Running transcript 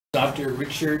Dr.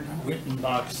 Richard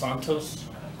Whitenbach Santos.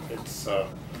 It's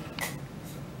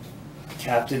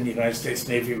Captain of the United States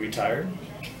Navy, retired,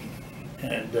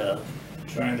 and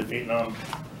during the Vietnam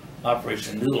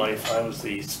Operation New Life, I was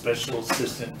the special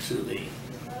assistant to the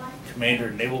Commander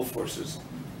of Naval Forces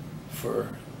for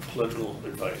political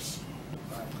advice.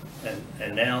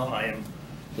 And now I am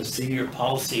the senior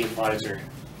policy advisor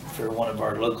for one of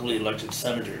our locally elected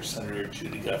senators, Senator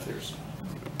Judy Guthers.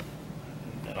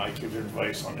 And I give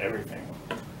advice on everything,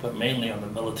 but mainly on the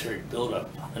military buildup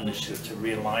initiative to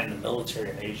realign the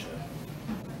military in Asia.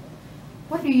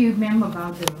 What do you remember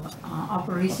about the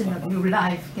operation of New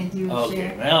Life? Can you share?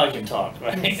 Okay, now I can talk,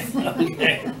 right? Yes.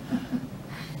 Okay.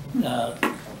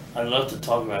 I love to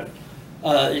talk about it.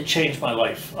 It changed my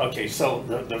life. Okay, so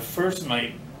the first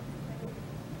night,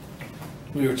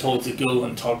 we were told to go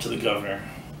and talk to the governor,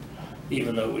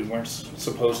 even though we weren't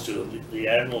supposed to. The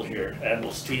admiral here,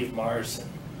 Admiral Steve Morrison,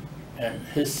 and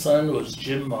his son was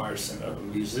Jim Morrison, a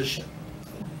musician.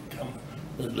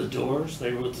 The Doors,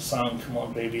 they wrote the song "Come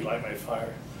On Baby, Light My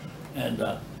Fire," and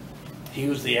he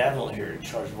was the admiral here in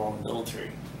charge of all the military,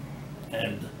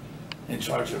 and in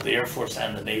charge of the Air Force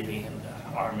and the Navy and the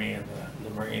Army and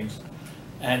the Marines,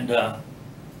 and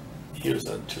he was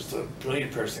just a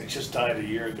brilliant person. He just died a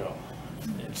year ago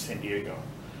in San Diego,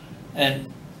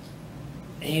 and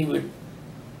he would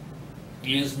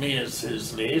use me as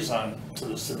his liaison to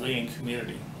the civilian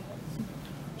community.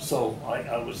 So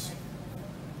I was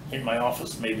in my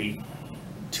office maybe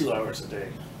 2 hours a day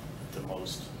at the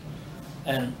most.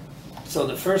 And so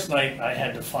the first night I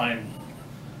had to find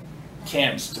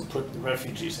camps to put the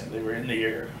refugees in. They were in the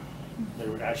air. They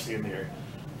were actually in the air.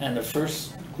 And the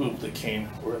first group that came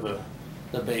were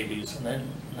the babies, and then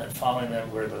following them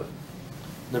were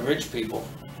the rich people,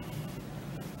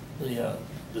 the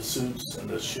suits and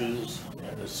the shoes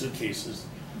and the suitcases.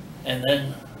 And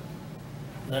then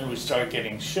we started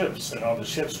getting ships, and on the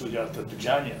ships we got the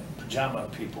pajama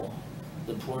people,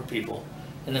 the poor people,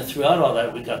 and then throughout all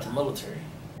that we got the military.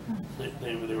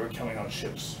 They were coming on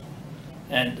ships,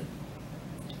 and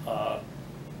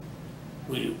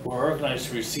we were organized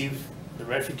to receive the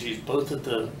refugees both at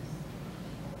the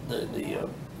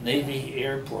Navy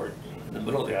airport in the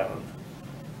middle of the island,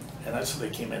 and that's how they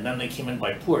came in. Then they came in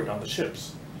by port on the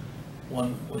ships.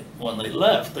 When they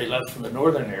left from the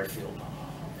northern airfield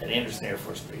at Anderson Air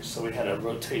Force Base, so we had a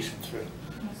rotation through.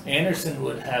 Anderson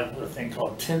would have a thing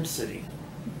called Tin City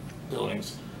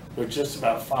buildings. They're just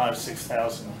about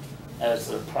 5,000–6,000 as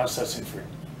the processing for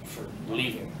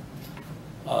leaving.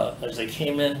 As they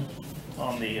came in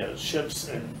on the ships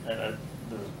and at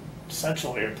the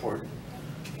central airport,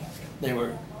 they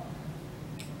were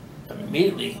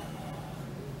immediately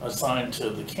assigned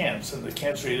to the camps, and the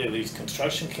camps were either these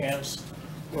construction camps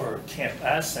or Camp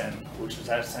Ascent, which was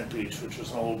Ascent Beach, which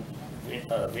was an old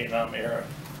Vietnam era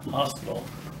hospital,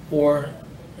 or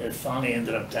it finally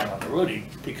ended up down on the Roti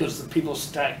because the people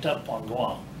stacked up on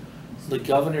Guam. The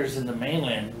governors in the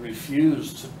mainland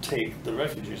refused to take the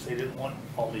refugees. They didn't want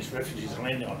all these refugees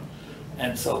landing on them.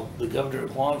 And so the governor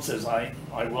of Guam says, I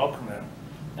welcome them.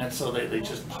 And so they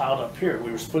just piled up here.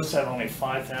 We were supposed to have only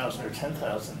 5,000 or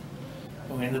 10,000.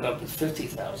 And we ended up with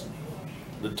 50,000.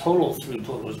 The total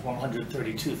throughput was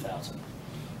 132,000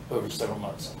 over several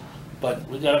months. But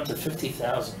we got up to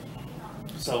 50,000.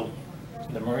 So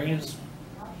the Marines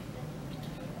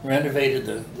renovated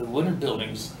the wooden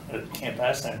buildings at Camp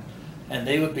Ascent, and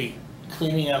they would be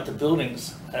cleaning out the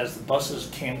buildings as the buses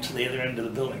came to the other end of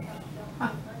the building.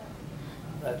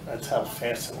 That's how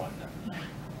fast it went.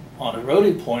 On the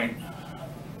Roti Point,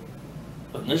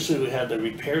 initially we had the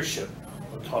repair ship,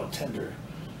 we called a tender,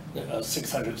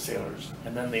 600 sailors,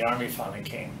 and then the Army finally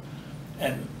came.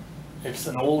 And it's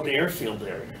an old airfield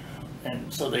there, and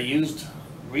so they used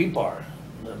rebar,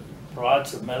 the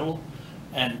rods of metal,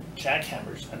 and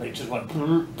jackhammers, and they just went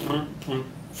for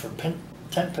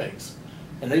tent pegs.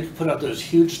 And they could put up those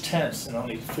huge tents in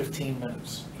only 15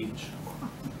 minutes each.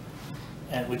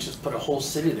 And we just put a whole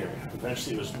city there.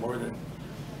 Eventually it was more than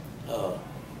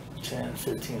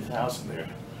 10–15,000 there.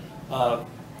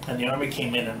 And the Army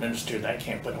came in and administered that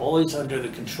camp, but always under the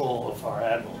control of our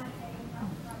admiral.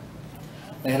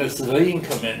 They had a civilian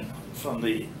come in from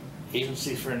the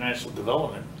Agency for International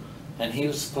Development, and he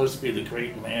was supposed to be the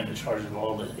great man in charge of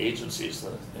all the agencies,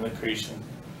 the Immigration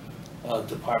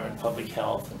Department, Public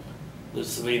Health, and the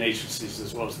civilian agencies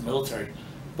as well as the military.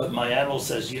 But my admiral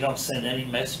says, you don't send any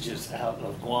messages out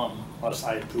of Guam unless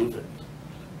I approve it.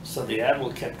 So the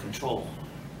admiral kept control.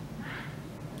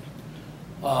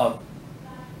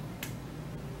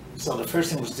 So the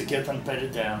first thing was to get them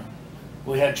bedded down.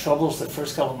 We had troubles the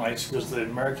first couple of nights because the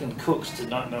American cooks did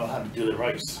not know how to do the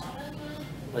rice.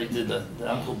 they did the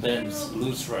Uncle Ben's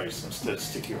loose rice instead of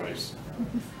sticky rice.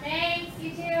 Thanks,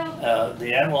 you too.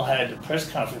 The admiral had a press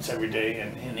conference every day,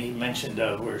 and he mentioned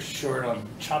we're short on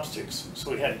chopsticks.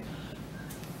 So we had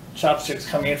chopsticks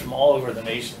coming in from all over the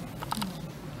nation.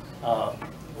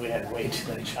 We had way too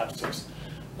many chopsticks.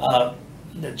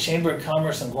 The Chamber of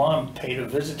Commerce in Guam paid a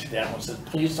visit to the admiral and said,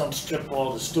 please don't strip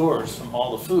all the stores from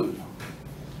all the food.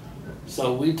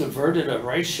 So we diverted a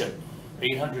rice ship,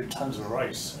 800 tons of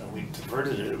rice, and we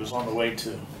diverted it. It was on the way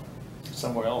to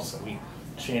somewhere else, and we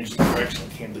changed the direction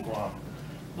and came to Guam.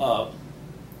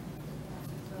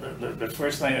 The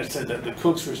first thing I said that the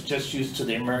cooks were just used to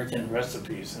the American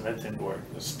recipes, and that didn't work,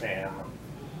 the Spam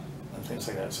and things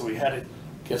like that. So we had to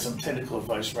get some technical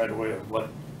advice right away of what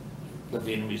the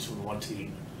Vietnamese would want to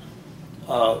eat.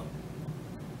 The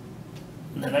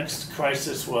next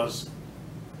crisis was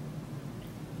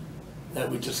that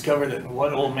we discovered that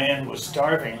one old man was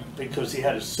starving because he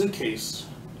had a suitcase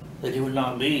that he would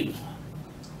not leave,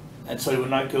 and so he would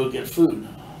not go get food.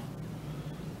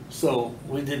 So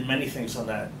we did many things on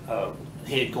that.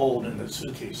 He had gold in the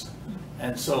suitcase,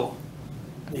 and so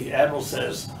the admiral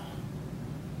says,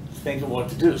 think of what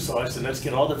to do. So I said, let's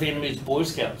get all the Vietnamese Boy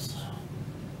Scouts.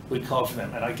 We called for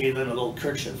them, and I gave them a little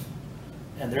kerchief,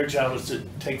 and their job was to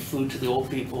take food to the old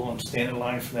people and stand in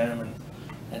line for them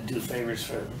and do favors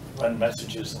for run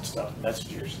messages and stuff,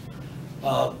 messengers.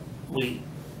 We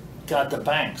got the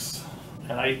banks,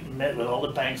 and I met with all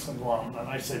the banks in Guam, and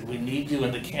I said, we need you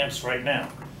in the camps right now.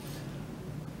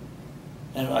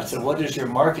 And I said, what is your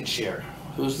market share?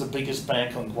 Who's the biggest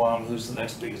bank on Guam? Who's the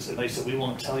next biggest? And they said, we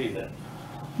won't tell you that.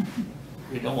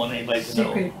 We don't want anybody to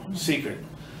know. Secret.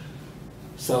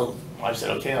 So I said,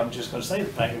 okay, I'm just going to say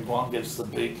the Bank of Guam gets the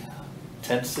big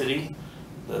tent city,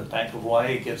 the Bank of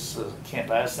Hawaii gets Camp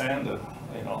Asan,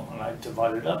 and I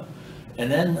divided it up.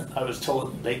 And then I was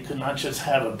told they could not just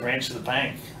have a branch of the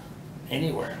bank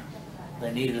anywhere.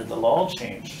 They needed the law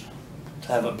changed to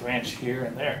have a branch here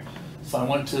and there. So I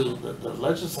went to the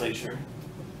legislature,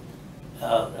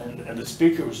 and the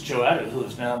speaker was Joe Atta, who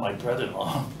is now my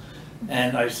brother-in-law.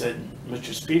 And I said,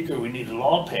 Mr. Speaker, we need a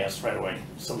law passed right away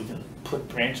so we can put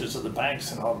branches of the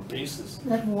banks in all the bases.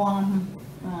 That one,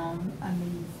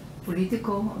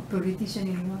 politician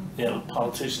in Guam? Yeah,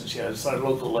 politicians, yeah, it's our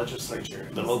local legislature,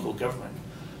 the local government.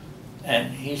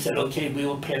 And he said, okay, we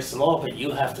will pass the law, but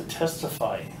you have to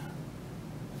testify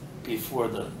before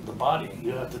the body.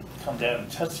 You have to come down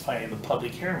and testify in the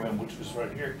public hearing room, which was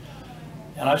right here.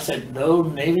 And I said, no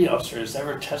Navy officer has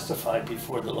ever testified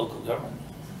before the local government.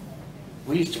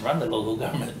 We used to run the local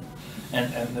government,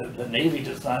 and the Navy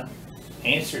does not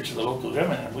answer to the local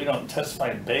government, and we don't testify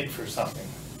and beg for something.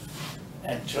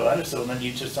 And Joe Atta said, well, then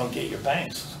you just don't get your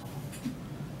banks.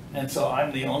 And so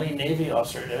I'm the only Navy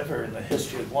officer ever in the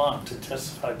history of Guam to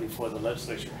testify before the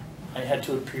legislature. I had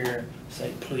to appear,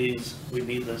 say, please, we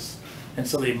need this. And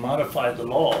so they modified the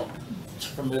law to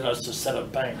permit us to set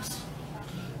up banks.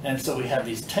 And so we have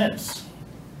these tents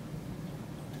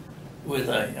with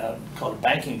called a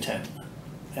banking tent.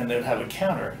 And they'd have a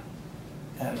counter,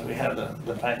 and we had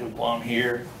the Bank of Guam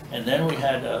here, and then we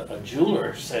had a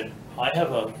jeweler said, I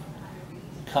have a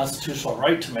constitutional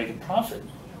right to make a profit.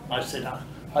 I said,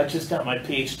 I just got my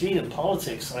PhD in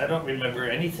politics, and I don't remember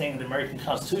anything in the American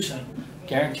Constitution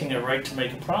guaranteeing a right to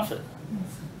make a profit.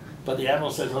 But the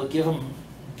admiral said, well, give him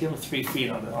 3 feet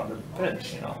on the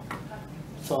bench,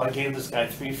 So I gave this guy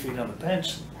 3 feet on the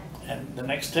bench, and the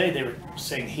next day they were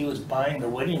saying he was buying the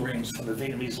wedding rings from the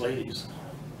Vietnamese ladies,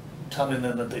 telling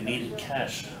them that they needed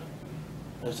cash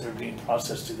as they were being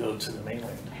processed to go to the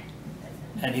mainland.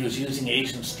 And he was using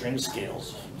Asian string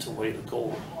scales to weigh the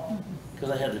gold,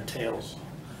 because I had the tails.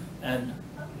 And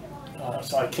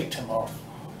so I kicked him off.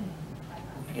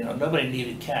 Nobody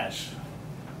needed cash.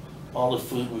 All the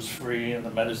food was free, and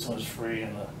the medicine was free,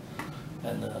 and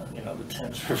the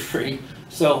tents were free.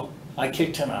 So I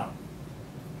kicked him out.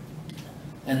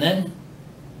 And then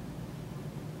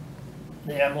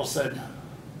the admiral said,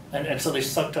 and so they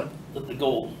sucked up the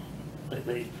gold.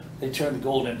 They turned the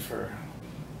gold in for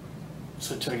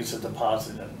certificates of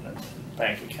deposit and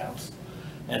bank accounts.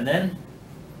 And then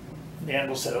the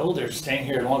admiral said, oh, they're staying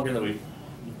here longer than we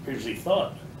previously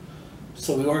thought.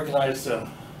 So we organized an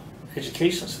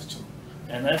education system.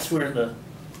 And that's where the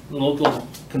local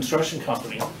construction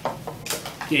company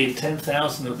gave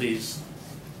 10,000 of these,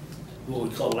 what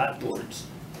we call lap boards,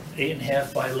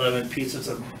 8.5 by 11 pieces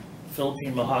of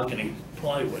Philippine mahogany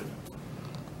plywood.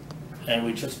 And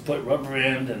we just put rubber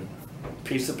end and a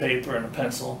piece of paper and a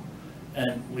pencil,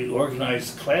 and we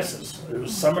organized classes. It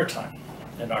was summertime,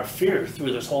 and our fear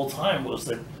through this whole time was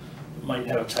that we might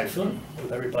have a typhoon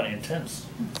with everybody in tents.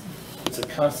 It's a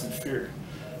constant fear.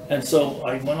 And so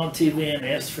I went on TV and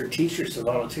asked for teachers to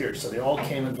volunteer, so they all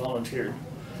came and volunteered.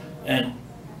 And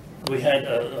we had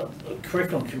a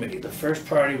curriculum committee. The first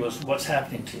priority was what's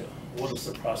happening to you? What is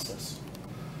the process?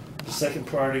 The second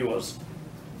priority was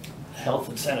health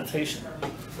and sanitation.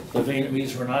 The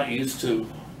Vietnamese were not used to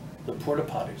the porta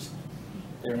potties.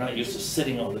 They were not used to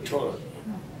sitting on the toilet.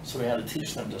 So we had to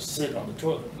teach them to sit on the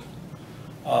toilet.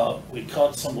 We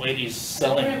caught some ladies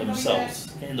selling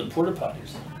themselves in the porta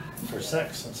potties for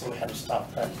sex, and so we had to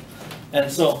stop that.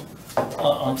 And so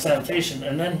on sanitation,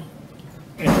 and then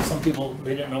some people,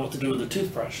 they didn't know what to do with a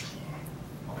toothbrush.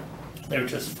 They were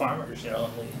just farmers, and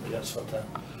they got swept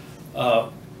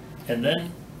out. And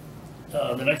then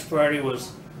the next priority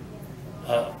was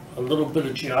a little bit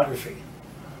of geography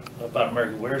about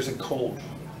America. Where is it cold?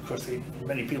 Of course,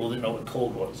 many people didn't know what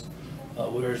cold was.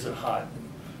 Where is it hot?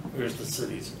 Where's the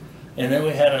cities? And then we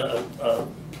had a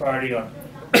priority on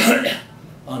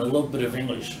on a little bit of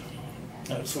English.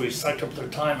 So we sucked up their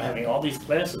time having all these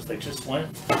classes. They just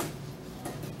went,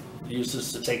 used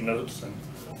this to take notes and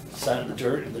sat in the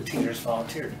dirt, and the teachers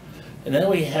volunteered. And then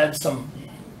we had some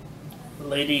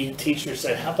lady teacher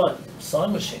said, how about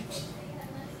sewing machines?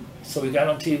 So we got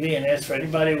on TV and asked for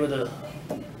anybody with a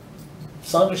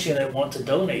sewing machine that wanted to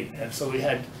donate. And so we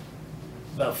had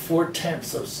about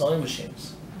 4/10 of sewing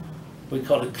machines. We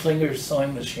called it Klinger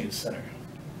Sewing Machine Center.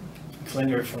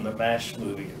 Klinger from the MASH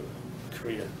movie,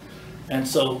 Korea. And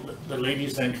so the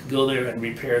ladies then could go there and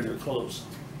repair their clothes.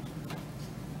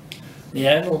 The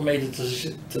admiral made a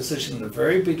decision in the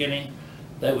very beginning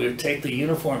that we would take the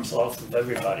uniforms off of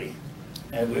everybody,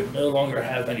 and we would no longer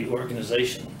have any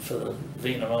organization for the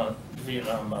Vietnam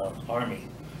Army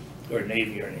or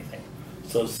Navy or anything.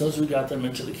 So as soon as we got them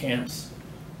into the camps,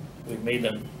 we made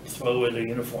them throw away their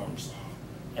uniforms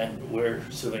and wear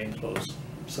civilian clothes.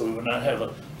 So we would not have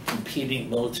a competing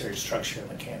military structure in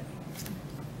the camp.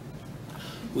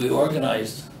 We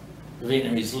organized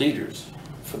Vietnamese leaders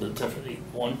for the different,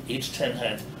 each tent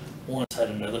had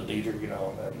another leader,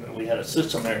 and we had a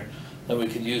system there that we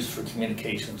could use for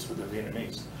communications with the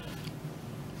Vietnamese.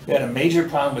 We had a major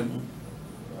problem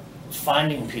with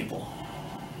finding people.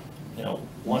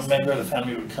 One member of the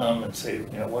family would come and say,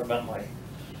 what about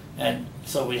and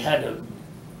so we had a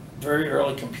very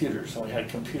early computers, and we had a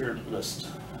computer list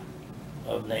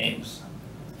of names,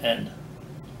 and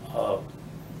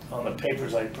on the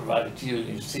papers I provided to you,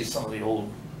 you see some of the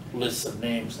old lists of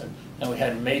names, and we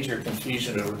had major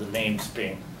confusion over the names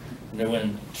being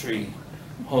Nguyen, Tree,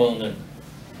 Hung, and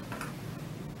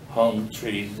Hung,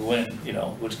 Tree,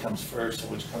 Nguyen, which comes first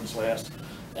and which comes last.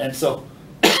 And so,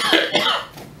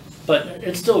 but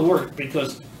it still worked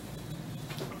because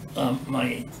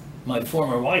my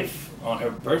former wife, on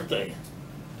her birthday,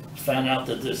 found out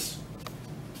that this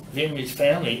Vietnamese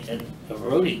family in a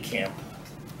roadie camp,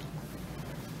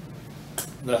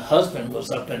 the husband was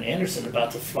up in Anderson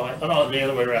about to fly, oh no, the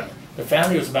other way around. The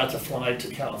family was about to fly to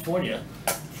California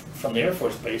from the Air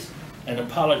Force Base, and the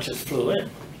pilot just flew in.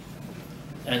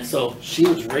 And so she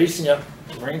was racing up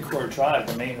Marine Corps Drive,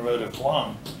 the main road of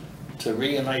Guam, to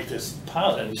reunite this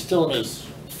pilot. And he's still in his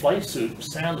flight suit,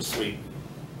 sound asleep,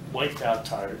 wiped out,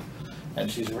 tired. And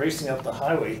she's racing up the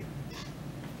highway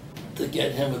to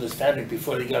get him with his family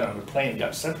before they got on the plane and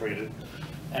got separated.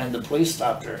 And the police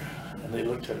stopped her. And they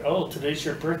looked at her, oh, today's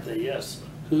your birthday, yes.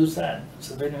 Who's that?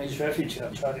 It's a Vietnamese refugee.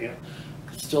 I'm trying to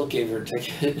still gave her a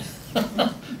ticket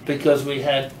because we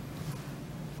had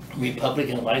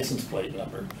Republican license plate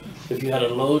number. If you had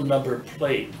a low number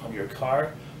plate on your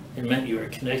car, it meant you were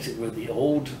connected with the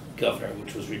old governor,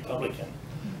 which was Republican.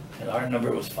 And our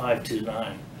number was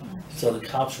 529. So the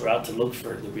cops were out to look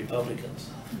for the Republicans.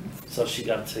 So she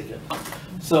got a ticket.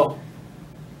 So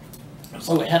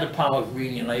we had a problem of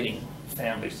reuniting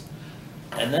families.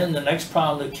 And then the next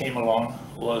problem that came along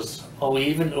was, we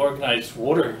even organized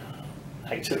water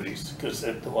activities, because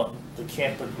the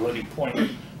camp at Bloody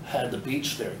Point had the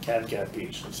beach there, Kattegat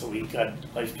Beach, and so we got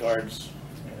lifeguards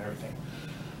and everything.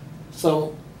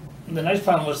 So the next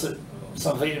problem was that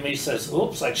some Vietnamese says,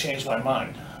 oops, I changed my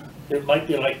mind. It might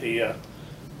be like the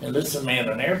enlisted man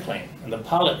on an airplane, and the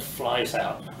pilot flies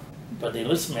out, but the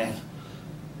enlisted man,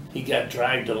 he got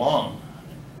dragged along.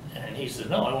 And he said,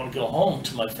 no, I want to go home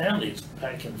to my family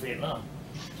back in Vietnam.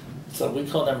 So we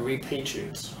call them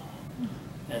repatriates.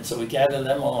 And so we gathered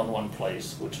them all in one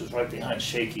place, which was right behind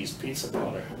Shakey's Pizza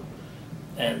Parlor.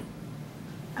 And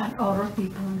other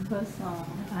people first,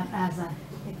 as a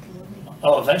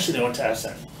eventually they went to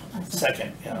Assen.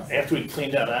 Second, after we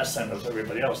cleaned out Assen of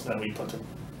everybody else, then we put the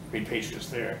repatriates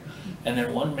there. And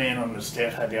then one man on the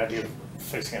staff had the idea of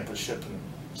fixing up the ship and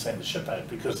sending the ship out,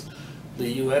 because the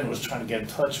UN was trying to get in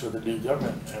touch with the new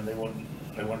government, and they wouldn't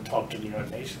They wouldn't talk to the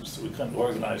United Nations, so we couldn't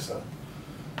organize a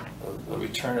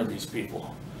return of these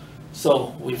people.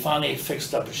 So we finally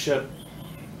fixed up a ship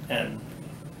and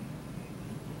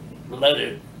led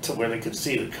it to where they could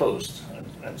see the coast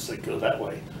and said, go that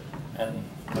way. And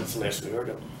that's the last we heard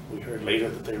of them. We heard later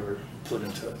that they were put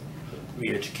into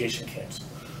re-education camps.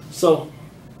 So,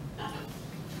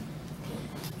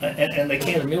 and they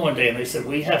came to me one day and they said,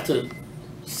 we have to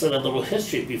set a little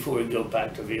history before we go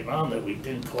back to Vietnam that we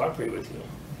didn't cooperate with you.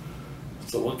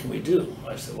 So what can we do?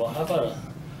 I said, well, how about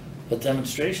a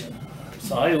demonstration?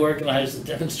 So I organized a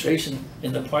demonstration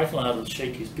in the parking lot of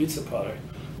Shakey's Pizza Parlor,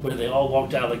 where they all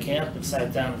walked out of the camp and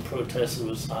sat down and protested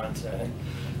with signs.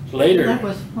 Later, that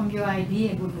was from your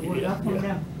idea, not from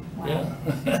them. Wow.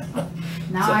 Yeah.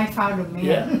 Now So, I found a man.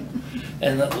 yeah.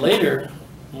 And later,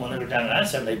 when they were down in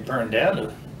Assam, they burned down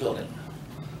the building.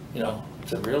 You know,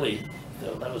 to really,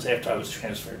 that was after I was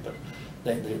transferred, but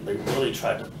they really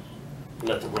tried to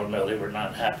let the world know they were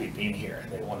not happy being here.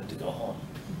 They wanted to go home,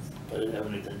 but it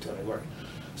evidently didn't do any work.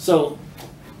 So,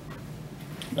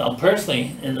 now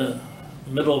personally, in the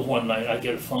middle of one night, I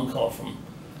get a phone call from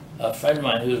a friend of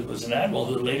mine who was an admiral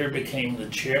who later became the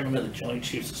chairman of the Joint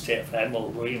Chiefs of Staff, Admiral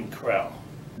William Crowe,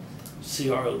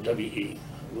 C-R-O-W-E,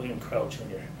 William Crowe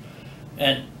Jr.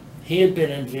 And he had been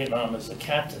in Vietnam as a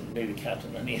captain, Navy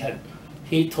captain, and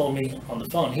he told me on the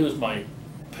phone, he was my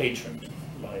patron,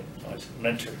 my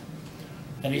mentor,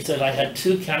 and he said, I had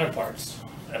two counterparts,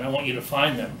 and I want you to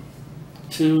find them,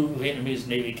 two Vietnamese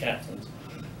Navy captains.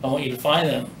 I want you to find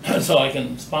them so I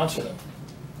can sponsor them.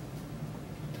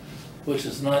 Which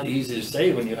is not easy to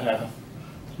say when you have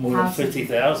more than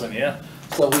 50,000, yeah.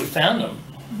 So we found them,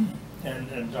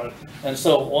 and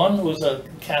so one was a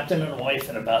captain and a wife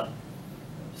and about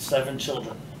 7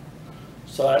 children.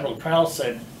 So Admiral Crowe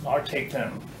said, "I'll take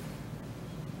them,"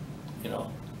 you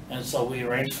know. And so we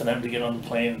arranged for them to get on the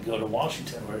plane and go to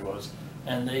Washington, where he was,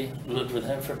 and they lived with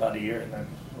him for about a year, and then,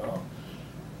 well,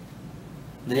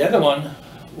 the other one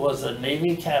was a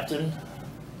Navy captain,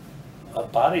 a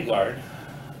bodyguard.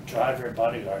 Driver,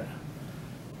 bodyguard,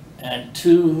 and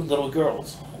 2 little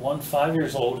girls, one 5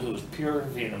 years old who was pure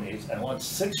Vietnamese, and one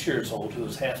 6 years old who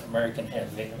was half American, half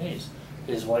Vietnamese.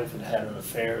 His wife had had an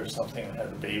affair or something and had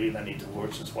a baby, then he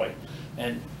divorced his wife.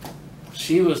 And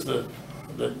she was the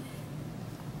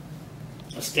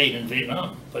estate in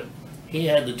Vietnam, but he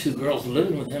had the 2 girls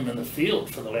living with him in the field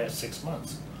for the last 6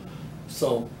 months.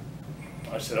 So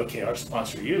I said, okay, I'll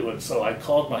sponsor you. And so I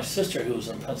called my sister who was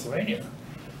in Pennsylvania.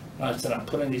 I said, I'm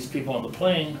putting these people on the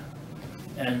plane,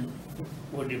 and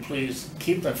would you please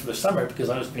keep them for the summer, because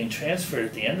I was being transferred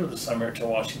at the end of the summer to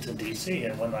Washington, D.C.,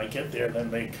 and when I get there,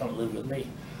 then they come live with me.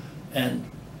 And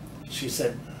she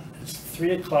said, it's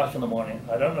 3 o'clock in the morning.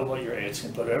 I don't know what you're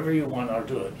asking, but whatever you want, I'll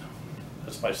do it.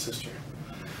 That's my sister.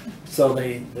 So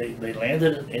they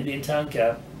landed at Indiantown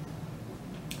Gap.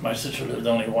 My sister lived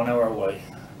only 1 hour away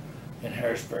in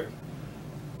Harrisburg.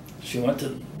 She went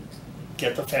to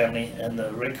get the family, and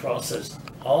the Red Cross says,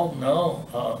 oh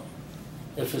no,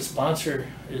 if his sponsor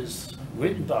is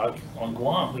Whitenbach on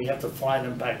Guam, we have to fly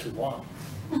them back to Guam.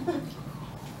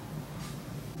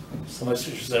 So my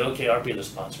sister said, okay, I'll be the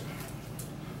sponsor.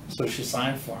 So she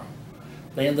signed for him.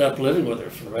 They ended up living with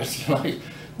her for the rest of their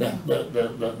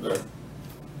life.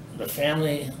 The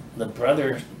family, the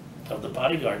brother of the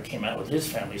bodyguard came out with his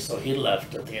family, so he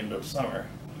left at the end of summer,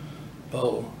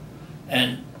 Bo.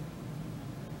 And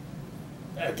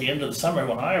at the end of the summer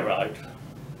when I arrived,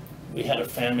 we had a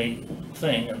family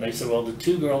thing, and they said, well, the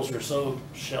 2 girls were so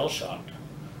shell-shocked.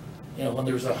 You know, when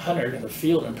there was a hunter in the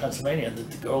field in Pennsylvania,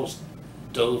 that the girls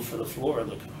dove for the floor of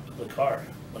the car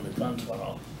when the guns went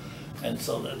off. And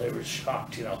so they were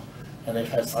shocked, you know, and they've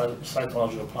had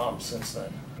psychological problems since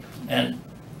then. And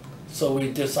so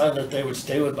we decided that they would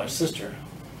stay with my sister,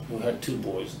 who had 2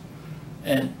 boys.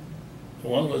 And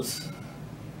one was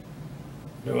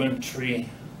Nguyen Tri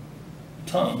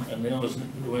Tung, and the other was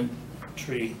Nguyen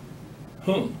Tri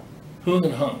Hung. Hung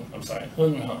and Hung, I'm sorry,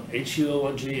 Hung and Hung.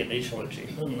 H-U-O-N-G and H-O-N-G.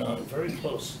 Hung and Hung, very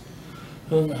close.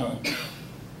 Hung and Hung.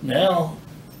 Now,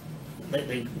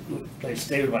 they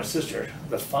stayed with my sister.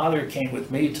 The father came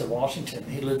with me to Washington.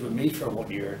 He lived with me for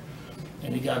 1 year,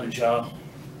 and he got a job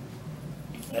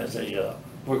as a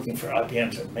working for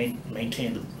IBM to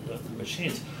maintain the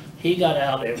machines. He got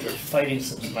out after fighting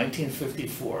since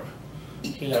 1954.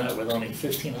 He got out with only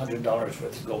 $1,500 worth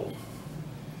of gold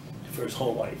for his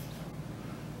whole life.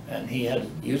 And he had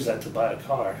used that to buy a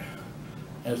car.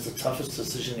 And it was the toughest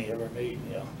decision he ever made,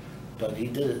 you know. But he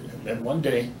did it. And then one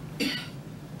day,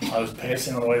 I was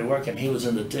passing on the way to work, and he was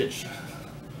in the ditch.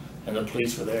 And the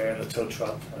police were there in a tow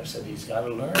truck. And I said, he's got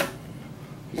to learn.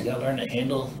 He's got to learn to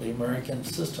handle the American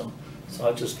system. So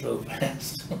I just drove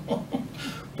past.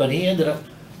 But he ended up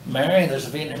marrying this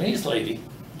Vietnamese lady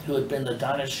who had been the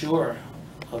Donna Shore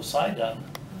of Saigon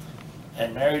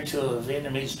and married to a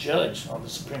Vietnamese judge on the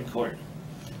Supreme Court.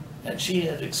 And she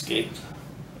had escaped,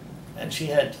 and she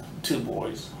had 2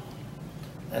 boys.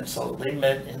 And so they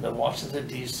met in the Washington,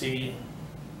 D.C.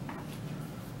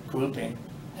 grouping,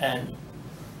 and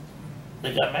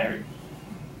they got married.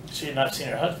 She had not seen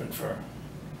her husband for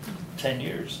 10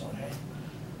 years, okay?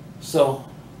 So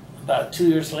about 2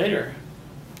 years later,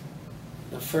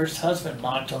 the first husband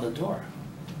knocked on the door.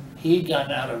 He'd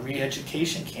gotten out of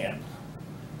re-education camp,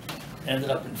 ended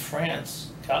up in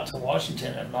France, got to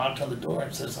Washington and knocked on the door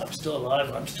and says, I'm still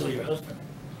alive, I'm still your husband.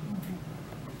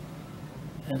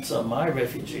 And so my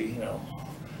refugee,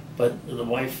 but the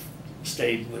wife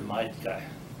stayed with my guy.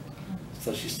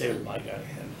 So she stayed with my guy,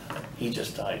 and he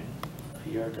just died a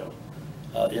year ago.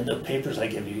 In the papers I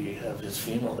give you, you have his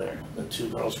funeral there. The 2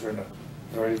 girls were in a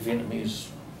very Vietnamese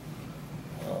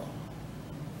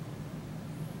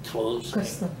clothes.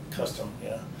 Custom,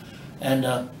 yeah.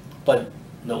 And, but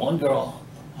the one girl,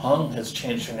 Hung, has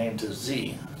changed her name to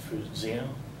Z, for Zia.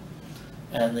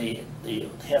 And the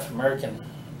half American,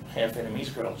 half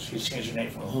Vietnamese girl, she's changed her name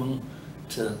from Hun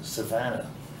to Savannah.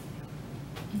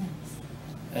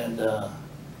 And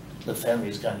the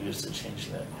family's gotten used to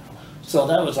changing that. So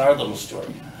that was our little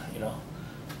story,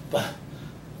 But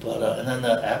and then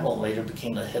the admiral later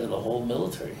became the head of the whole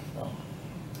military.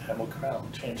 Admiral Crown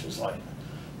changed his life.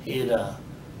 He had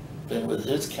been with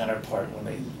his counterpart when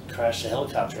they crashed a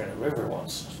helicopter in a river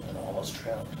once and almost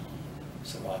drowned.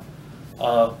 Survived.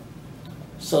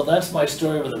 So that's my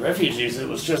story with the refugees. It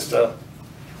was just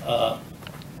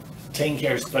taking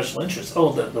care of special interests.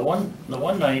 Oh, the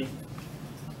one night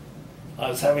I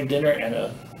was having dinner and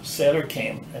a sailor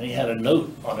came and he had a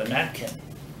note on a napkin,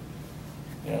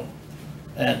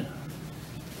 and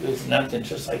it was a napkin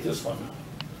just like this one.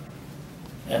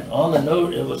 And on the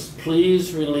note it was,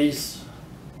 please release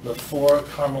the 4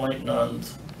 Carmelite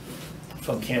nuns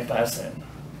from Camp Assan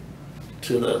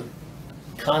to the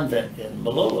convent in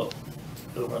Malolo,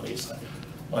 over on the east side.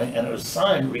 And it was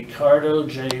signed Ricardo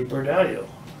J. Berdallo,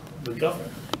 the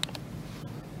governor.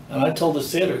 And I told the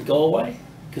sailor, go away,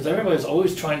 because everybody's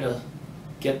always trying to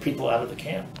get people out of the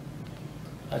camp.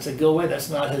 I said, go away, that's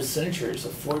not his signature, it's a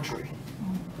forgery.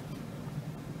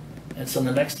 And so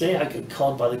the next day I got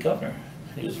called by the governor.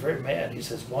 He was very mad. He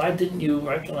says, why didn't you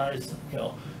recognize,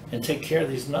 and take care of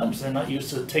these nuns? They're not used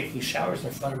to taking showers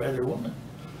in front of other women.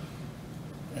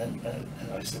 And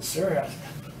I said, sir,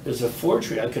 there's a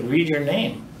forgery. I could read your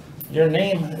name. Your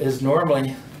name is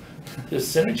normally his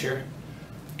signature,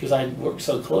 because I worked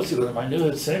so closely with him. I knew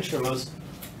his signature was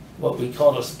what we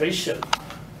called a spaceship.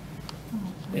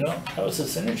 That was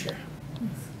his signature.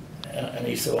 And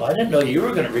he said, well, I didn't know you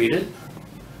were going to read it.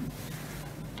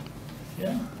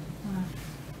 Yeah.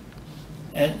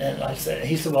 And I said,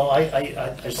 he said, well,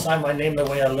 I signed my name the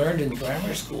way I learned in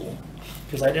grammar school,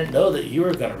 because I didn't know that you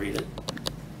were going to read it.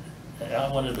 And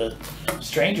I wanted the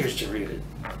strangers to read it.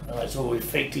 And I said, well, we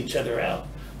faked each other out.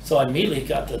 So I immediately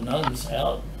got the nuns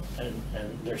out, and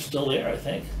they're still there, I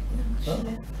think.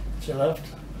 She left.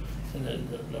 And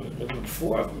there were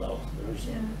 4 of them, though.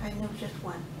 I know just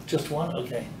one. Just one?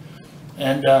 Okay.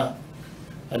 And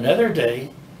another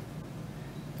day,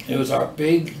 it was our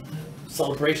big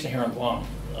celebration here in Guam,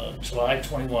 July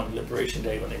 21, Liberation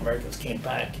Day, when the Americans came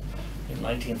back in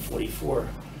 1944.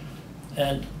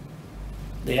 And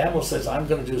the admiral says, I'm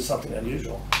going to do something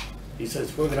unusual. He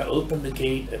says, we're going to open the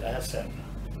gate at Assan.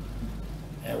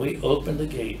 And we opened the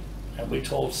gate, and we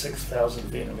told 6,000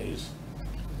 Vietnamese,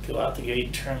 go out the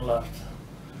gate, turn left,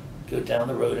 go down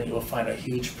the road, and you'll find a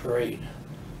huge parade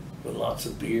with lots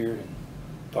of beer and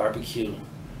barbecue.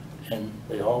 And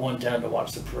they all went down to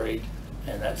watch the parade,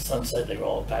 and at sunset they were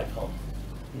all back home.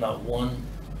 Not one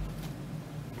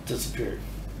disappeared.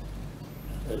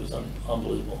 It was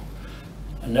unbelievable.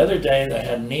 Another day they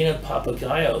had Nina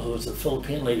Papagayo, who was a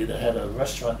Philippine lady that had a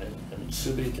restaurant in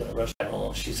Subic, and a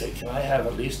restaurant. She said, can I have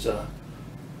at least a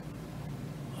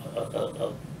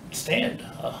stand,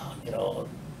 a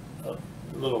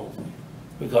little,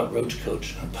 we call it roach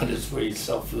coach, but it's where you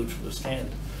sell food from the stand.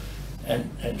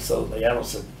 And so the admiral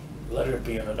said, let her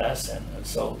be in an Assan. And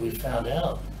so we found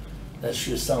out that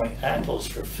she was selling apples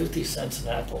for 50 cents an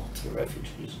apple to the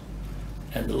refugees.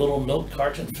 And the little milk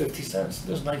carton, 50 cents. This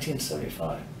was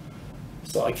 1975.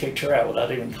 So I kicked her out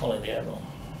without even calling the admiral.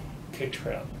 Kicked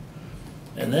her out.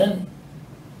 And then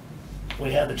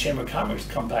we had the Chamber of Commerce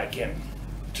come back in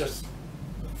just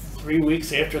 3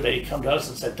 weeks after they come to us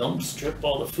and said, don't strip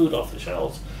all the food off the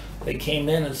shelves. They came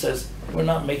in and says, we're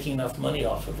not making enough money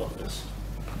off of all this.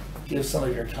 Give some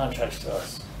of your contracts to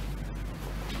us.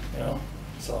 know.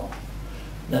 So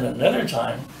then another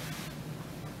time,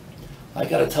 I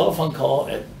got a telephone call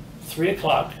at 3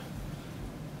 o'clock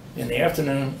in the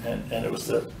afternoon, and it was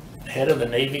the head of the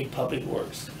Navy Public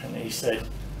Works, and he said,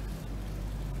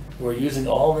 we're using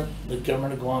all the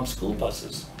government of Guam school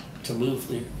buses to move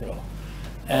the, you know,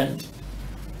 and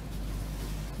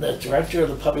the director of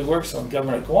the Public Works on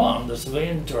government of Guam, the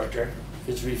civilian director,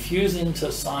 is refusing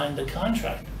to sign the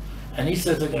contract. And he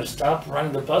says they're going to stop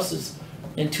running the buses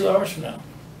in 2 hours from now.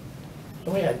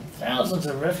 And we had thousands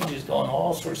of refugees going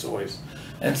all sorts of ways.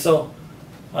 And so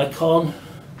I called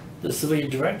the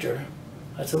civilian director.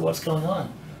 I said, what's going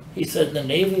on? He said, the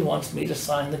Navy wants me to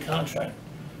sign the contract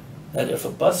that if a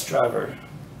bus driver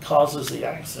causes the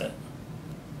accident,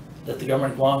 that the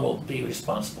government of Guam will be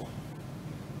responsible.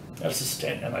 That's a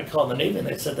standard. And I called the Navy and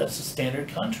they said that's a standard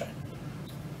contract.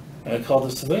 And I called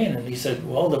the civilian and he said,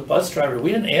 well, the bus driver,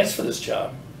 we didn't ask for this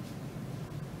job.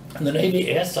 And the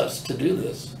Navy asked us to do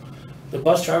this. The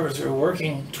bus drivers are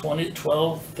working 20,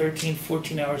 12, 13,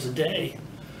 14 hours a day.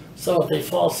 So if they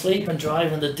fall asleep and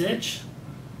drive in the ditch,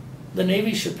 the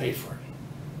Navy should pay for it.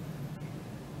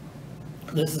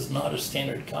 This is not a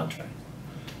standard contract.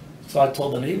 So I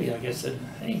told the Navy, I said,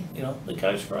 hey, you know, the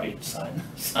guy's right, sign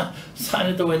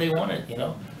it the way they want it, you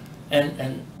know.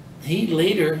 And he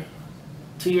later,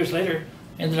 2 years later,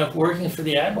 ended up working for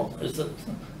the Admiral as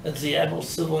the Admiral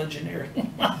civil engineer.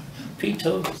 Pete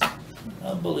Toves,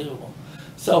 unbelievable.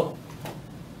 So,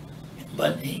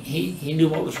 but he knew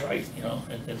what was right, you know,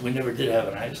 and we never did have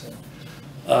an accident.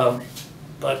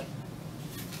 But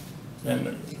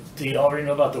then, do you already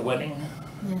know about the wedding?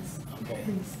 Yes. Okay.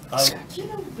 Please. Do you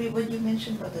know when you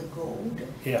mentioned about the gold?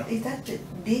 Yeah. Is that the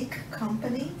big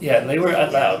company? Yeah, they were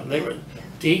allowed. They were Yeah.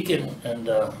 Deke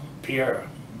and Pierre.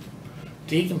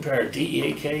 Deke and Pierre,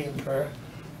 DEAK and Pierre.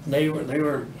 They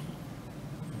were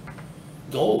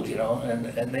gold, you know,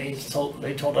 and they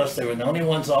told us they were the only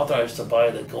ones authorized to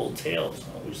buy the gold tails.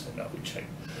 We said no, we checked.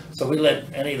 So we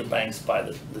let any of the banks buy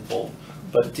the gold,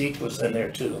 but Deke was in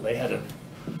there too. They had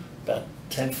about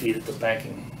 10 feet at the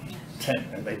banking tent,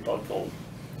 and they bought gold.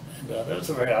 And that was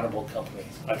a very honorable company.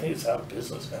 I think it's out of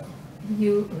business now. Do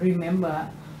you remember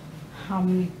how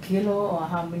many kilo or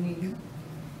how many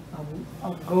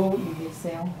of gold did they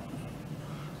sell?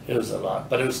 It was a lot,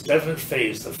 but it was definite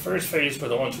phase. The first phase were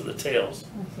the ones with the tails,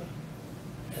 Okay.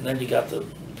 and then you got the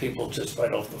people just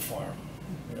right off the farm,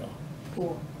 you know,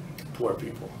 Poor.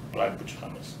 people, black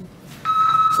pajamas.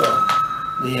 So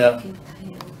the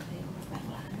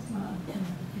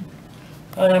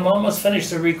I'm almost finished.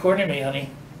 They're recording me, honey.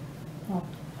 Oh.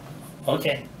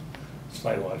 Okay, it's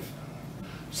my wife.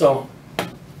 So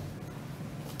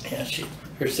yeah,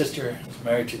 her sister is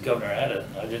married to Governor Atta.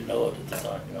 I didn't know it at the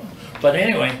time, you know. But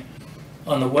anyway,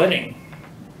 on the wedding,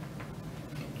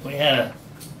 we had a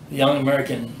young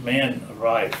American man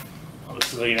arrive on a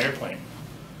civilian airplane,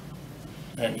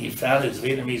 and he found his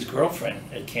Vietnamese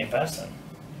girlfriend at Camp Aston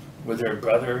with her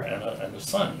brother and a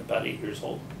son, about 8 years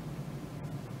old.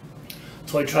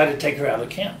 So I tried to take her out of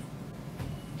camp.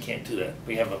 Can't do that.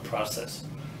 We have a process.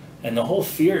 And the whole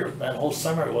fear that whole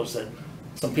summer was that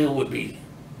some people would be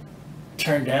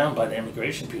turned down by the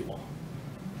immigration people.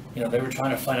 You know, they were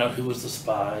trying to find out who was the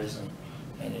spies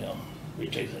and you know,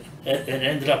 ridiculous. It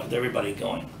ended up with everybody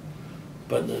going.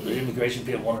 But the immigration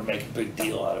people wanted to make a big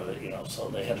deal out of it, you know, so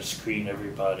they had to screen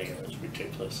everybody, and it was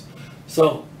ridiculous.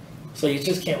 So you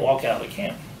just can't walk out of the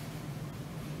camp.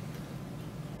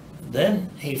 Then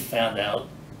he found out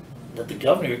that the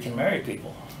governor can marry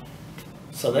people.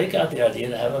 So they got the idea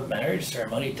to have a marriage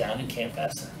ceremony down in Camp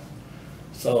Aston.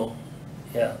 So,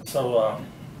 yeah, so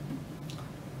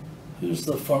who's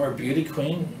the former beauty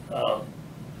queen?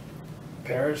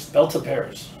 Paris, Belta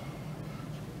Paris.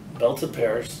 Belta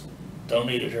Paris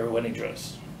donated her wedding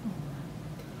dress.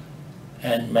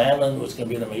 And Madeline was going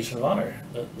to be the Mason of Honor,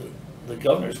 the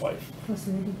governor's wife. First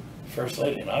lady. First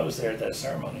lady, and I was there at that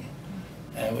ceremony.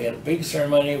 And we had a big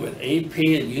ceremony with AP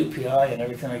and UPI and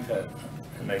everything like that.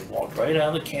 And they walked right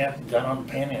out of the camp and got on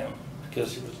the Pan Am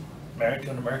because he was married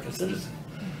to an American citizen.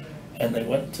 And they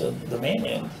went to the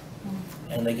mainland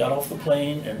and they got off the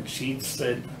plane and she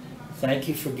said, thank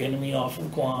you for getting me off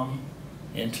of Guam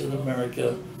into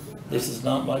America. This is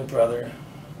not my brother.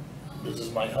 This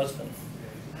is my husband.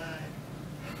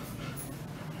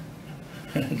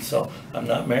 And so I'm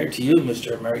not married to you,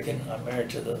 Mr. American. I'm married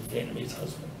to the Vietnamese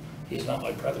husband. He's not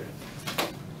my brother.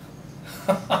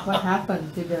 What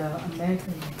happened to the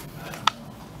American?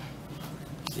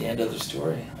 It's the end of the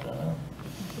story. I don't know.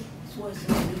 This was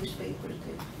in the newspaper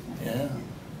too. Yeah.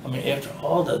 I mean, after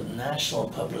all the national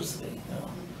publicity,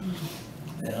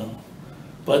 you know.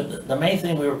 But the main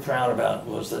thing we were proud about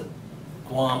was that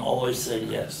Guam always said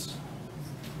yes.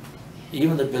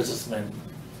 Even the businessmen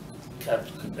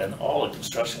and all the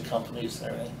construction companies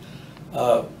and everything.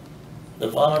 The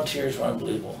volunteers were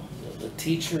unbelievable. The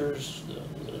teachers,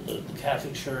 the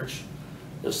Catholic Church,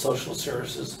 the social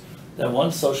services. That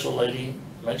one social lady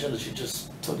mentioned that she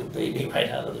just took a baby right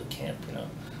out of the camp, you know,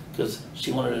 because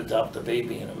she wanted to adopt the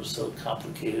baby and it was so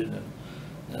complicated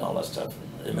and all that stuff,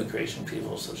 and immigration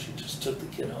people, so she just took the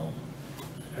kid home.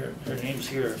 Her name's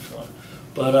here if you want.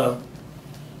 But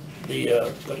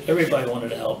everybody wanted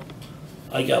to help.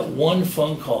 I got one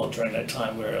phone call during that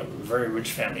time where a very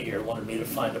rich family here wanted me to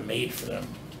find a maid for them.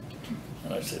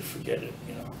 And I said, forget it,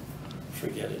 you know,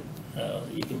 forget it.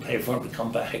 You can pay for them to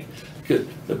come back. Because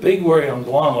the big worry on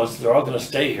Guam was they're all going to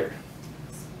stay here.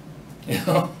 You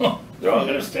know, they're all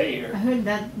going to stay I here. heard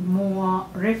that more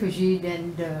refugee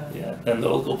than the Yeah, and the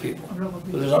local people. local But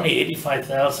people. there's only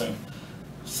 85,000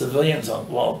 civilians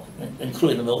on, well,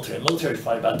 including the military. The military is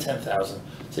probably about 10,000.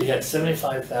 So you had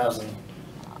 75,000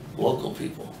 local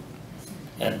people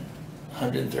and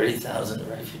 130,000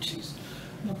 refugees.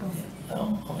 Local.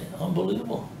 Oh, I mean,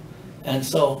 unbelievable. And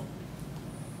so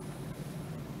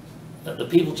the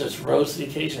people just rose to the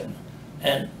occasion,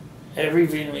 and every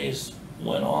Vietnamese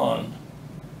went on,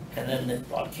 and then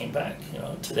a lot came back. You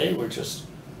know, today we're just,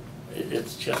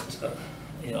 it's just,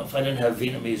 you know, if I didn't have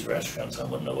Vietnamese restaurants, I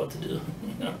wouldn't know what to do.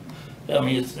 You know, I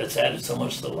mean, it's added so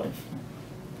much to life.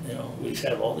 You know, we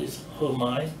have all these Ho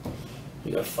Mai.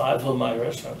 We got 5 Ho Mai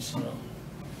restaurants. You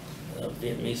know,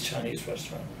 Vietnamese Chinese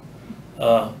restaurant.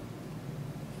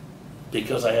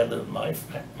 Because I had my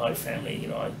family, you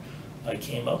know, I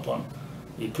came up on,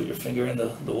 you put your finger in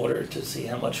the water to see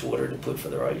how much water to put for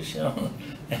the rice, you know,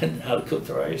 and how to cook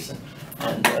the rice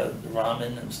and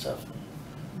ramen and stuff.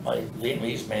 My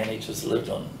Vietnamese man, he just lived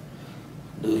on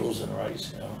noodles and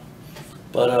rice, you know.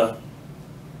 But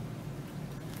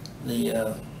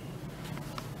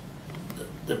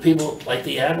the people, like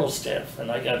the Admiral staff, and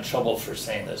I got in trouble for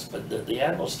saying this, but the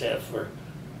Admiral staff were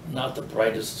not the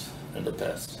brightest and the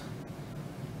best.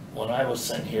 When I was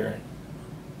sent here,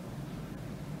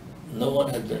 no one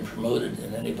had been promoted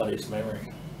in anybody's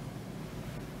memory.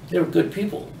 They were good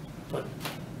people, but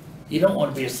you don't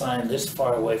want to be assigned this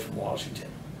far away from Washington.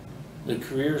 The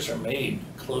careers are made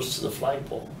close to the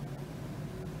flagpole.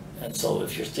 And so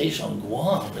if you're stationed on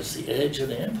Guam, it's the edge of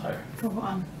the empire.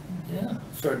 Guam. Yeah,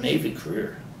 for a Navy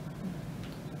career.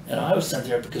 And I was sent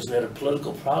there because we had a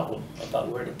political problem about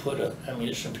where to put an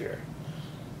ammunition pier.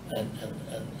 And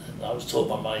I was told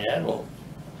by my admiral,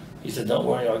 he said, don't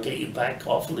worry, I'll get you back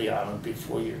off of the island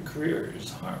before your career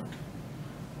is harmed.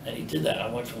 And he did that. I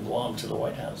went from Guam to the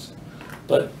White House.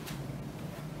 But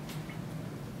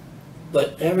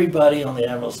everybody on the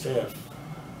admiral staff,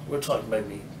 we're talking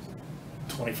maybe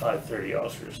 25, 30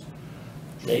 officers,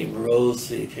 they rose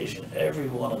to the occasion. Every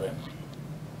one of them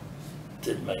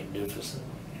did magnificent,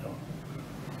 you know,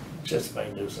 just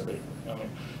magnificent. I mean,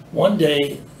 one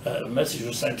day a message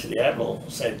was sent to the admiral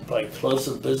saying, by close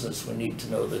of business, we need to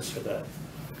know this or that.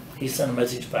 He sent a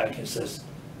message back and says,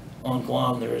 on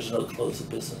Guam, there is no close of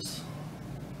business.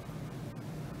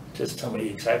 Just tell me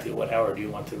exactly what hour do you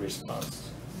want the response.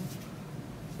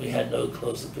 We had no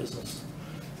close of business.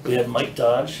 We had Mike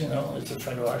Dodge, you know, it's a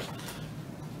friend of ours.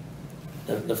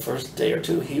 The first day or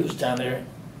two, he was down there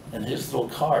in his little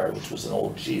car, which was an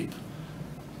old Jeep,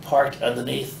 parked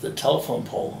underneath the telephone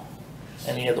pole.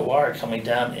 And he had the wire coming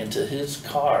down into his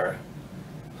car,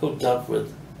 hooked up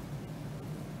with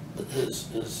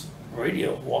his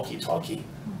radio, walkie-talkie,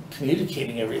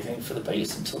 communicating everything for the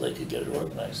base until they could get it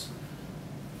organized.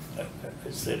 I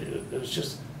said it was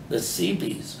just the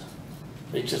Seabees.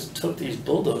 They just took these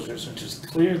bulldozers and just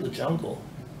cleared the jungle,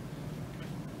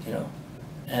 you know.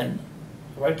 And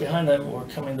right behind them were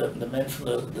coming the men from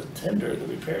the tender, the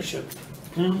repair ship,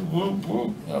 you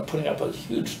know, putting up a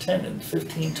huge tent in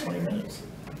 15, 20 minutes.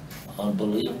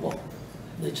 Unbelievable.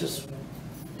 They just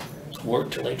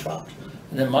worked till they dropped.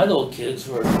 And then my little kids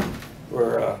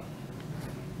were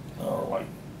like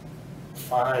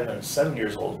 5 and 7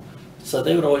 years old. So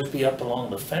they would always be up along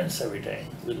the fence every day.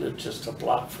 We lived just a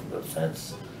block from the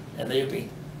fence. And they would be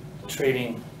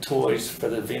trading toys for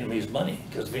the Vietnamese money,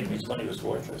 because Vietnamese money was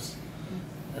worthless.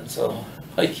 And so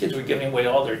my kids were giving away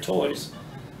all their toys,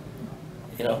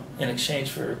 you know, in exchange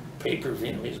for paper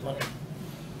Vietnamese money.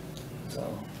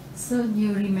 So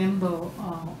you remember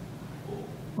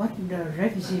what the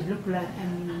refugees look like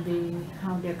and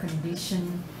how their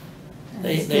condition?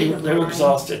 They were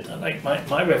exhausted. Like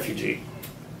my refugee,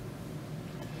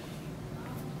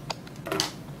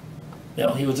 you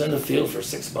know, he was in the field for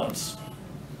 6 months.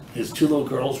 His 2 little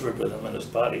girls were with him and his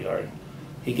bodyguard.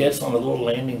 He gets on a little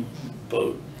landing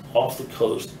boat off the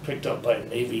coast, picked up by a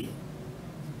Navy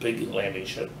big landing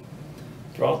ship,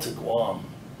 brought to Guam.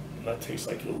 And that takes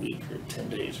like a week or 10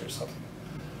 days or something.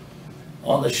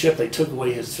 On the ship, they took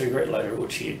away his cigarette lighter,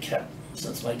 which he had kept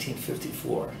since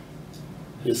 1954,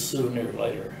 his souvenir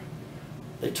lighter.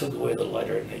 They took away the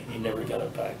lighter and he never got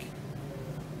it back.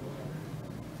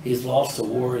 He's lost a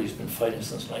war he's been fighting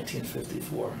since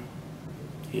 1954.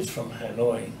 He's from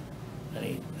Hanoi, and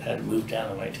he had moved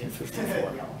down in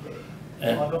 1954.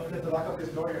 And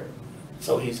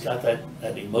so he's got that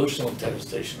emotional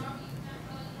devastation.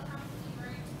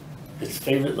 His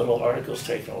favorite little article's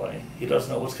taken away. He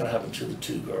doesn't know what's going to happen to the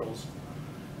two girls.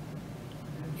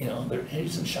 You know,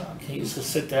 he's in shock. He used to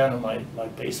sit down in my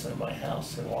basement of my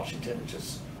house in Washington and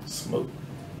just smoke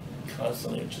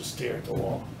constantly and just stare at the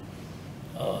wall.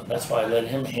 That's why I let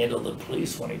him handle the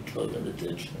police when he drove in the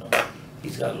ditch. You know,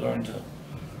 he's got to learn to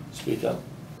speak up.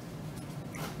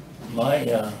 My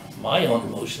own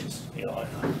emotions. You know,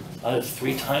 I was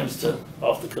 3 times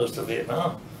off the coast of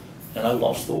Vietnam, and I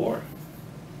lost the war.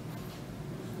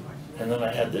 And then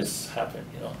I had this happen.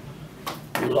 You know,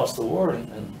 we lost the war,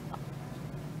 and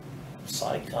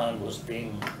Saigon was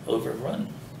being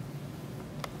overrun,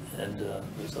 and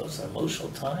it was an emotional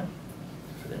time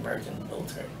for the American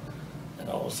military. And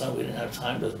all of a sudden, we didn't have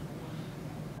time to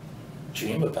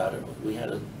dream about it. We had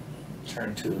to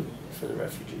turn to for the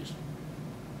refugees.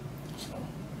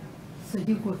 So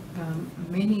you could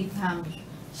many times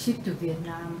ship to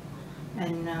Vietnam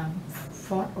and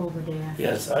fought over there.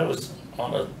 Yes, I was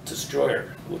on a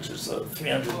destroyer, which is a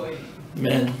 300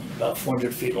 men, about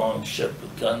 400 feet long ship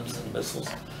with guns and missiles.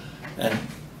 And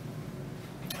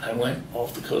I went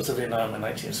off the coast of Vietnam in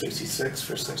 1966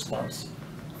 for 6 months.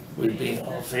 We'd be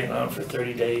off Vietnam for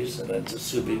 30 days and then to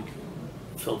Subic,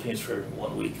 Philippines for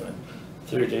 1 week, and then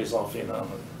 30 days off Vietnam.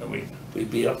 And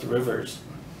we'd be up the rivers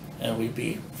and we'd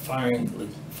be firing the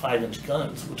 5-inch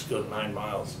guns, which go 9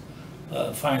 miles,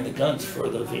 firing the guns for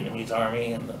the Vietnamese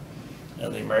army and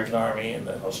the American army and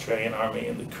the Australian army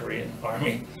and the Korean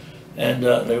army. And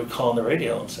they would call on the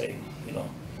radio and say, you know.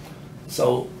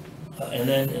 So, and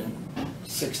then in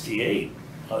 '68,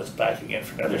 I was back again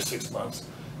for another 6 months,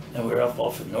 and we were up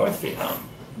off of North Vietnam,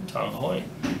 Tong Hoi,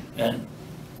 and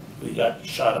we got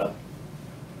shot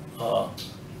up.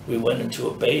 We went into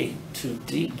a bay too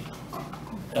deep,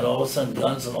 and all of a sudden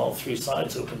guns on all 3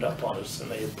 sides opened up on us, and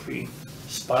they had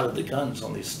pre-spotted the guns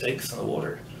on these stakes in the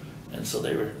water. And so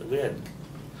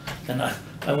and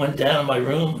I went down in my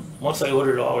room, once I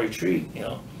ordered all retreat, you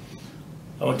know,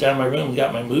 I went down in my room and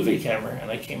got my movie camera,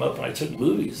 and I came up and I took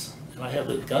movies, and I had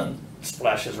the gun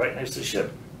splashes right next to the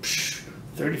ship,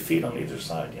 30 feet on either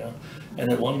side, you know, and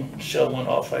then one shell went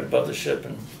off right above the ship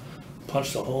and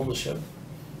punched a hole in the ship.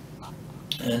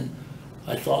 And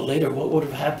I thought later, what would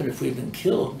have happened if we'd been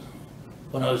killed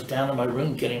when I was down in my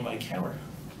room getting my camera?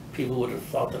 People would have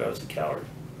thought that I was a coward.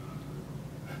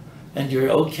 And you're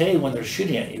okay when they're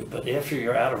shooting at you, but after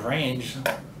you're out of range,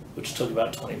 which took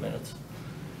about 20 minutes,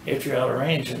 after you're out of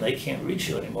range and they can't reach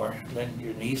you anymore, then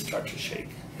your knees start to shake,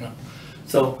 you know.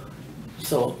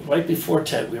 So right before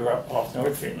Tet, we were off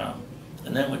North Vietnam.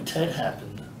 And then when Tet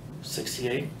happened,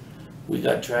 '68, we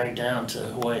got dragged down to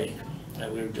Hawaii, and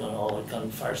we were doing all the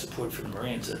gunfire support for the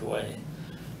Marines at Hawaii.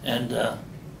 And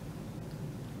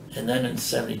then in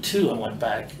 '72, I went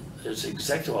back as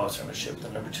executive officer on the ship, the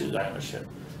 #2 guy on the ship.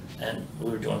 And we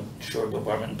were doing shore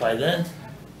bombardment. By then,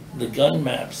 the gun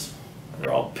maps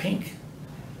were all pink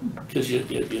because you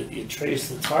trace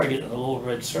the target in a little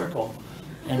red circle.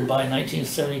 And by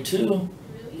 1972,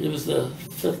 it was the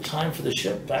 5th time for the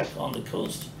ship back on the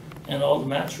coast, and all the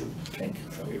maps were pink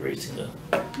from erasing the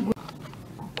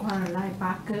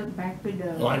linebacker back to the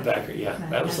linebacker. Yeah,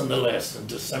 that was in the last in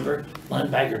December.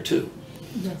 Linebacker 2.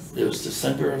 Yes. It was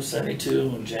December of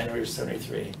 '72 and January of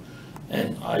 '73,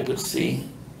 and I could see.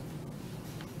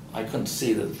 I couldn't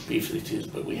see the B-52s,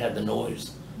 but we had the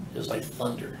noise. It was like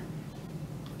thunder,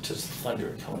 just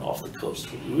thunder coming off the coast.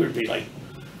 We would be like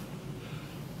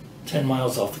 10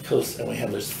 miles off the coast, and we had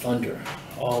this thunder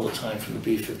all the time from the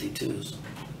B-52s.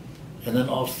 And then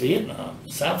off Vietnam,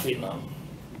 South Vietnam,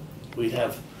 we'd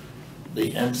have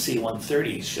the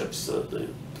MC-130 ships, the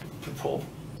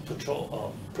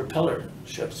propeller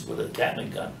ships with a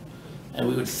Gatling gun. And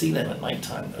we would see them at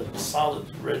nighttime, a solid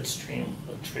red stream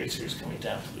of tracers coming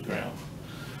down to the ground.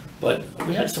 But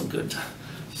we had some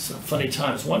funny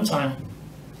times. One time,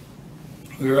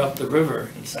 we were up the river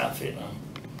in South Vietnam,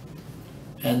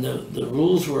 and the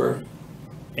rules were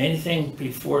anything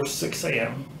before 6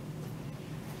 a.m.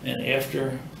 and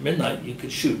after midnight, you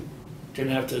could shoot.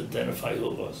 Didn't have to identify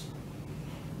who it was.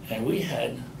 And we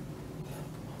had,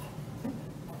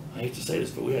 I hate to say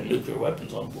this, but we had nuclear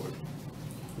weapons on board.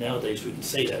 nowadays we can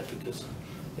say that because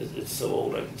it's so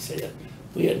old I can say that.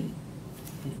 We had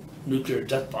nuclear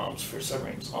death bombs for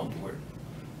submarines on board.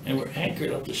 And we're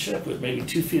anchored up the ship with maybe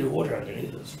 2 feet of water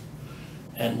underneath us.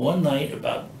 And one night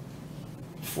about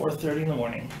 4:30 in the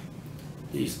morning,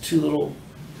 these 2 little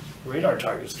radar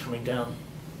targets coming down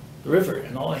the river,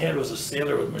 and all I had was a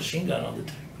sailor with a machine gun on the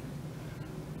deck.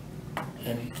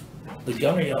 And the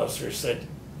gunnery officer said,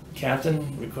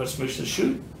 "Captain, request permission to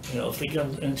shoot. You know, if they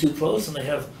come in too close and they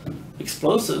have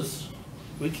explosives,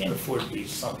 we can't afford to be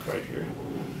sunk right here."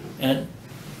 And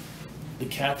the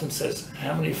captain says,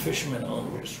 "How many fishermen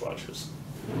own wristwatches?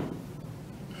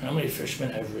 How many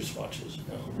fishermen have wristwatches? You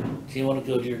know, do you want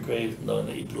to go to your grave knowing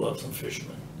that you blew up some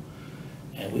fishermen?"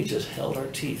 And we just held our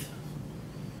teeth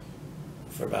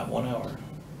for about 1 hour.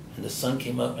 And the sun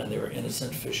came up and they were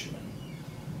innocent fishermen.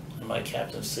 And my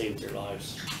captain saved their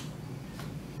lives.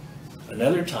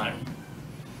 Another time,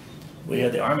 we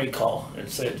had the Army call and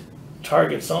said,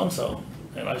 "Target so-and-so."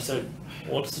 And I said,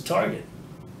 "What's the target?"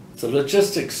 "It's a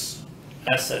logistics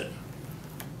asset."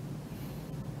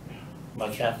 My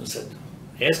captain said,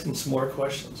 "Ask him some more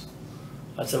questions."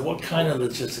 I said, "What kind of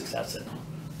logistics asset?"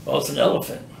 "Well, it's an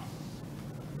elephant."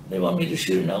 "They want me to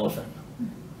shoot an elephant."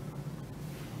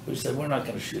 We said, "We're not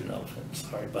going to shoot an elephant.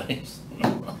 Sorry, buddies."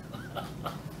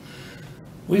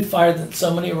 We fired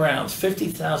so many rounds,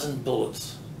 50,000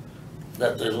 bullets,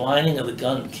 that the lining of the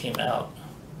gun came out.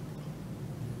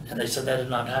 And they said that had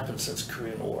not happened since the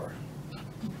Korean War.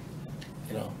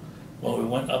 You know, when we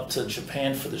went up to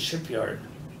Japan for the shipyard,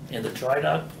 in the dry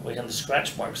dock, we had the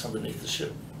scratch marks underneath the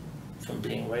ship from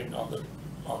being right on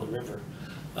the river.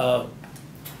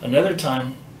 Another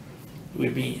time,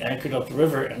 we'd be anchored up the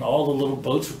river and all the little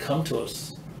boats would come to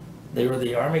us. They were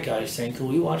the Army guys saying, "Can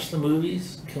we watch the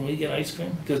movies? Can we get ice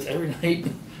cream?" Because every night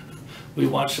we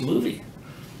watched a movie.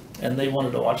 And they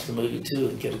wanted to watch the movie too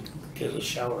and get a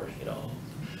shower, you know.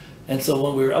 And so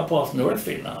when we were up off North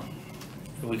Vietnam,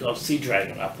 we call it Sea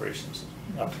Dragon operations,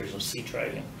 Operation Sea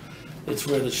Dragon. It's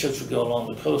where the ships would go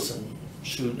along the coast and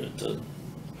shoot at the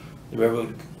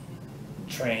railroad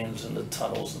trains and the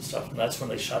tunnels and stuff. And that's when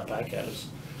they shot back at us.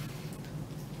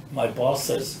 My boss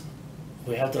says,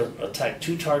 "We have to attack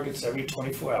 2 targets every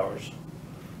 24 hours.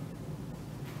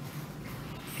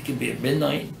 It can be at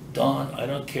midnight, dawn, I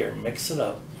don't care. Mix it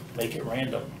up, make it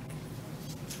random."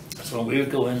 So when we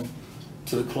would go in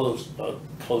to the close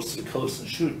to the coast and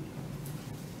shoot.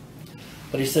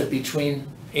 But he said between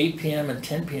 8 p.m. and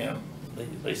 10 p.m.,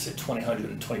 they said 2000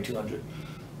 and 2200,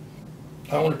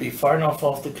 I want to be far enough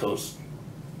off the coast,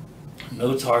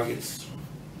 no targets.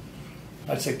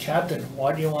 I said, "Captain,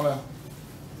 why do you want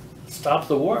to stop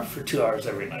the war for 2 hours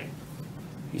every night?"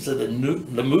 He said,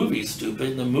 the movie,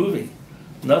 stupid, the movie.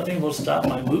 Nothing will stop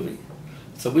my movie."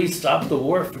 So we stopped the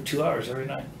war for 2 hours every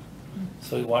night.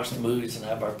 So we watched the movies and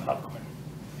have our popcorn.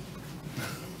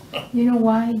 You know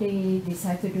why they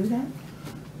decided to do that?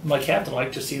 My captain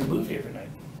liked to see the movie every night.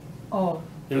 Oh.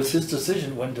 It was his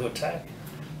decision when to attack.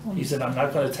 He said, "I'm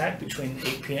not going to attack between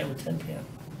 8 p.m. and 10 p.m.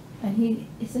 And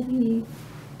isn't he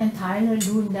entirely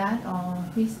doing that, or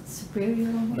his superior?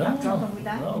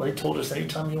 No, they told us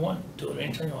anytime you want, do it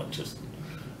anytime you want, just,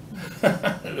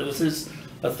 it was his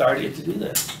authority to do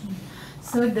that.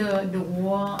 So the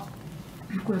war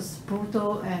was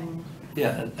brutal and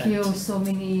killed so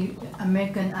many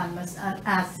American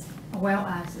as well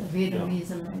as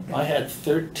Vietnamese Americans. I had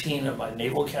 13 of my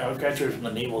Naval Academy, I graduated from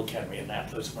the Naval Academy in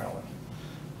Annapolis, Maryland.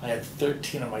 I had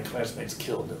 13 of my classmates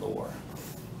killed in the war.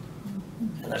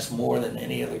 And that's more than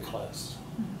any other class,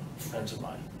 friends of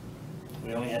mine.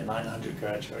 We only had 900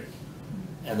 graduate,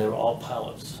 and they were all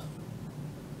pilots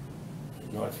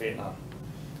in North Vietnam.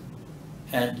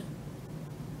 And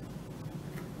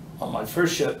on my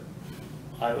first ship,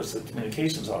 I was the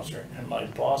communications officer, and my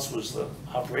boss was the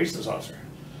operations officer.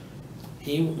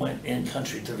 He went in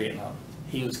country to Vietnam.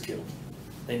 He was killed.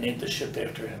 They named the ship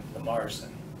after him, the Marcy.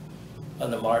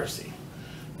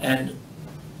 And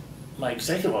my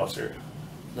executive officer,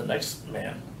 the next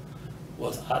man,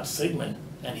 was Ott Sigmund,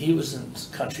 and he was in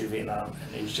country Vietnam,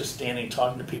 and he was just standing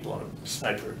talking to people, and a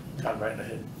sniper got right in the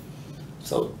head.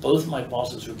 So both my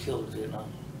bosses were killed in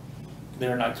Vietnam. They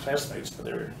were not classmates, but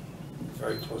they were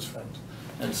very close friends.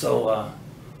 And so,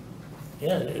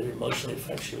 yeah, it emotionally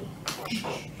affects you.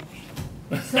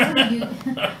 So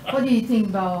what do you think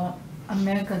about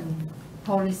American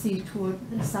policy toward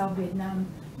South Vietnam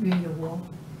during the war?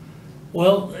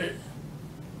 Well,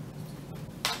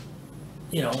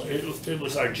 it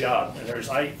was our job. And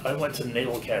I went to the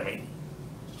Naval Academy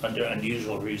under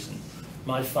unusual reason.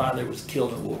 My father was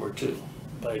killed in World War II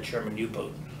by a German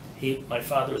U-boat. My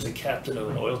father was a captain of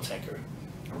an oil tanker,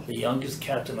 the youngest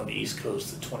captain on the East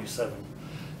Coast at 27.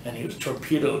 and he was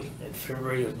torpedoed in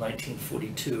February of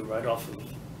 1942, right off of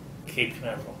Cape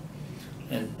Canaveral.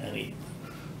 And he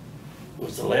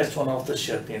was the last one off the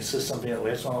ship. He insisted on being the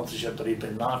last one off the ship, but he'd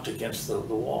been knocked against the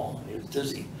wall, and he was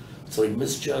dizzy. So he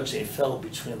misjudged, and he fell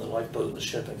between the lifeboat and the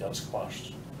ship and got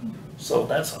squashed. So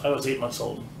I was 8 months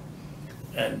old.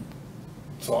 And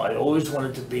so I always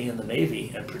wanted to be in the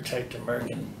Navy and protect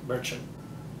American merchant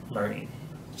marine,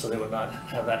 so they would not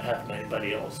have that happen to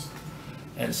anybody else.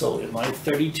 And so in my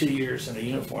 32 years in a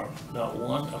uniform, not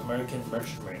one American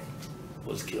merchant marine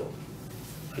was killed.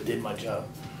 I did my job.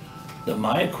 The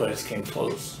Mayaquez came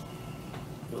close,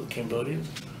 the Cambodians,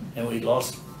 and we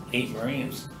lost 8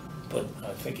 Marines, but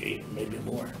I think 8, maybe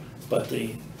more. But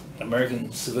the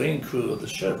American civilian crew of the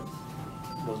ship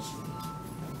was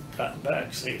gotten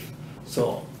back safe.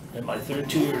 So in my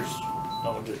 32 years,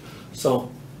 I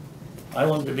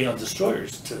wanted to be on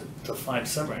destroyers to find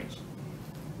submarines.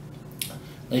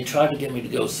 They tried to get me to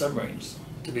go submarines,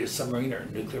 to be a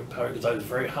submariner, nuclear power, because I was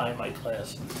very high in my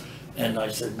class. And I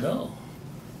said, no.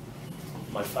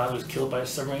 My father was killed by a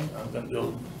submarine. I'm going to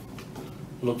go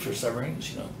look for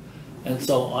submarines, you know. And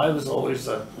so I was always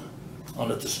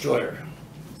on a destroyer.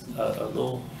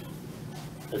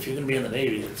 If you're going to be in the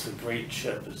Navy, it's a great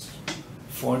ship. It's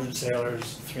 400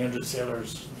 sailors, 300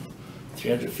 sailors,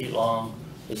 300 feet long.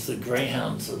 It's the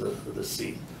greyhounds of the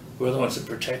sea. We're the ones that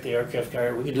protect the aircraft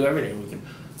carrier. We can do everything. We can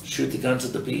shoot the guns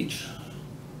at the beach,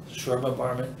 shore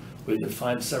bombardment. We can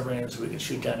find submarines. We can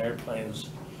shoot down airplanes,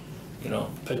 you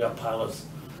know, pick up pilots.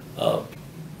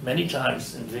 Many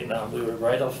times in Vietnam, we were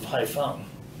right off of Haiphong.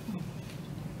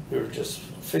 We were just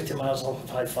 50 miles off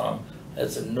of Haiphong.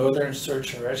 It's a northern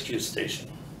search and rescue station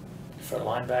for a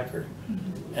linebacker.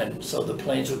 And so the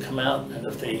planes would come out, and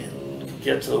if they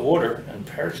get to the water and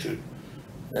parachute,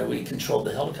 then we controlled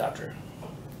the helicopter.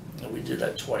 And we did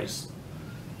that twice.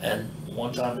 And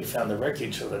one time we found the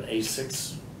wreckage of an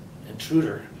A6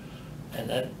 intruder, and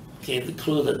that gave the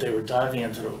clue that they were diving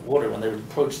into the water. When they would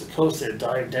approach the coast, they'd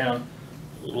dive down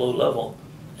low level,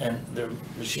 and their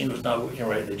machine was not working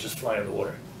right. They just fly in the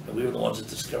water. And we were the ones that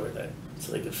discovered that,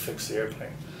 so they could fix the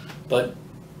airplane. But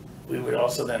we would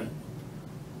also then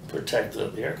protect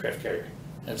the aircraft carrier.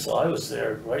 And so I was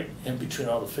there right in between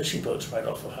all the fishing boats right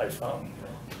off of Haiphong. You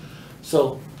know?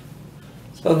 So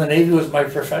the Navy was my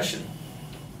profession.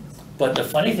 But the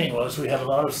funny thing was, we had a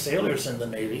lot of sailors in the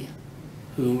Navy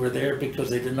who were there because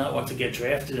they did not want to get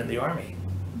drafted in the Army.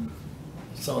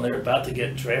 So when they were about to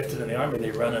get drafted in the Army,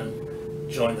 they run and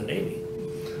join the Navy.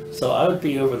 So I would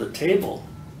be over the table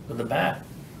with the map,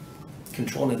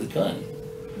 controlling the gun.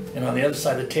 And on the other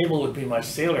side of the table would be my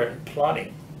sailor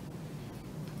plotting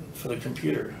for the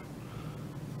computer.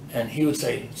 And he would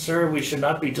say, sir, we should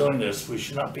not be doing this. We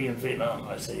should not be in Vietnam.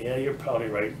 I say, yeah, you're probably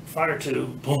right. Fire 2,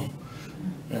 boom.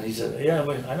 And he said, yeah,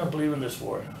 wait, I don't believe in this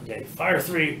war. Okay, fire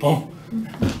 3, boom.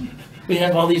 We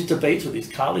have all these debates with these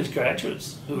college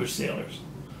graduates who are sailors,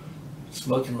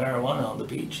 smoking marijuana on the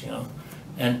beach, you know,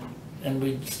 and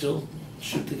we'd still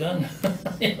shoot the gun.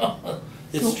 You know,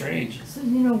 it's strange. So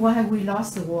you know why we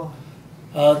lost the war?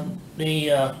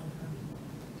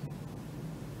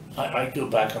 I go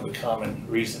back on the common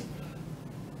reason.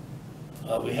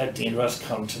 We had Dean Russ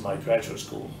come to my graduate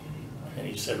school, and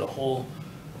he said the whole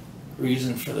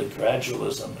reason for the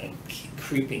gradualism and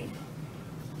creeping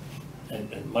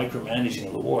and micromanaging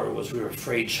of the war was we were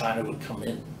afraid China would come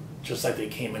in, just like they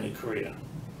came into Korea.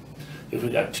 If we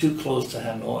got too close to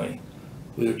Hanoi,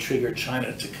 we would trigger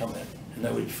China to come in, and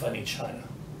then we'd be fighting China.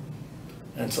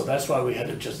 And so that's why we had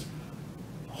to just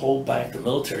hold back the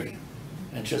military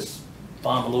and just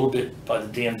bomb a little bit by the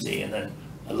DMZ, and then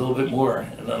a little bit more,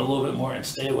 and then a little bit more, and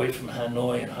stay away from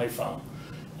Hanoi and Haiphong.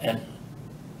 And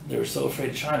they were so afraid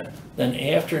of China. Then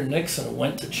after Nixon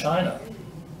went to China,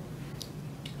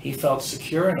 he felt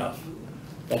secure enough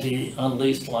that he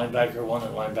unleashed Linebacker 1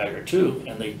 and Linebacker 2,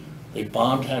 and they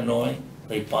bombed Hanoi,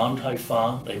 they bombed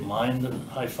Haiphong, they mined the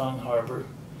Haiphong harbor,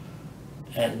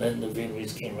 and then the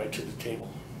Vietnamese came right to the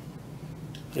table.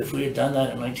 If we had done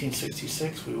that in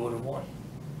 1966, we would have won.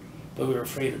 But we were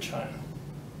afraid of China.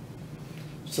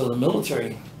 So the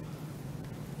military,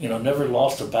 you know, never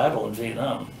lost a battle in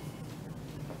Vietnam.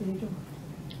 You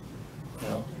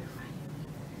know,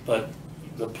 but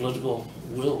the political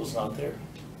will was not there.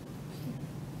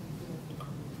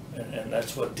 And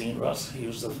that's what Dean Russ, he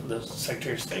was the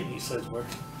Secretary of State, he says,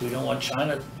 we don't want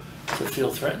China to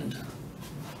feel threatened.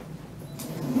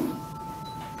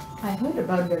 I heard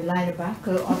about the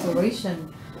linebacker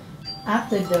operation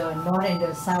after the North and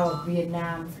the South of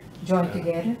Vietnam joined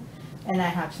together, and I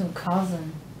have some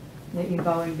cousins in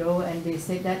Bao and they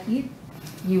said that if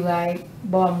you guys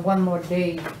bomb one more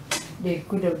day they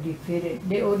could have defeated.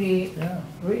 They already Yeah.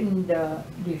 written the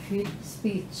defeat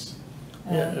speech.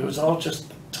 Yeah, it was all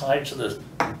just tied to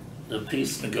the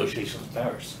peace negotiations with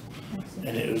Paris.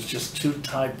 And it was just too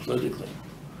tied politically,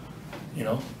 you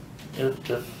know?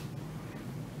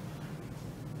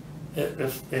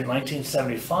 If in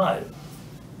 1975,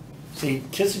 see,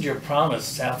 Kissinger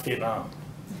promised South Vietnam,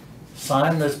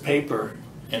 sign this paper,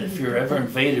 and if you're ever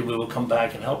invaded, we will come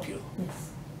back and help you,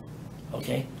 Yes.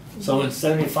 okay? So in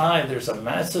 75, there's a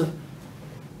massive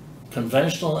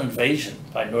conventional invasion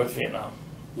by North Vietnam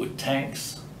with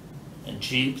tanks and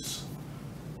jeeps,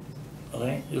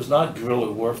 okay? It was not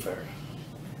guerrilla warfare.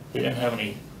 They didn't have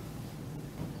any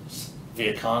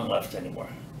Viet Cong left anymore.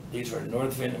 These were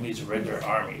North Vietnamese regular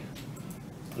army.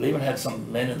 They even had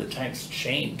some men in the tanks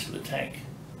chained to the tank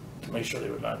to make sure they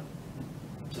would not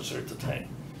desert the tank.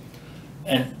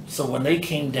 And so when they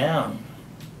came down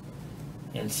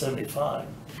in 75,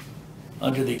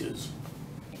 under these,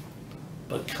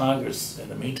 but Congress in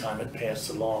the meantime had passed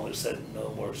a law that said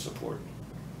no more support.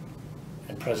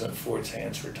 And President Ford's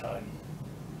hands were tied.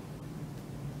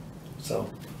 So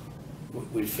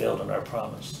we failed in our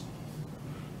promise.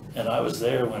 And I was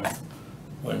there when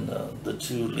the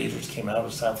two leaders came out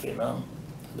of South Vietnam,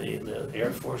 the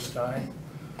Air Force guy.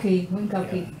 Kỳ, Nguyễn Cao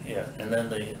Kỳ. Yeah, and then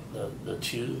the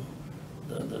two,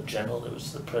 the general that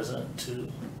was the president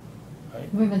too,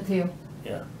 right? Nguyễn Văn Thiệu.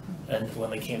 Yeah, and when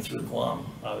they came through Guam,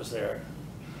 I was there.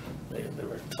 They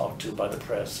were talked to by the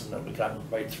press, and then we got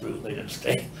right through. They didn't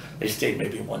stay. They stayed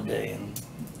maybe one day, and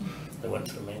they went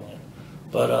to the mainland.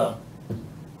 But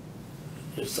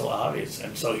it's so obvious,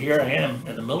 and so here I am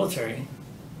in the military.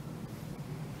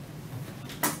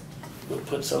 We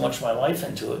put so much of my life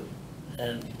into it,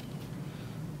 and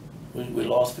we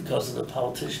lost because of the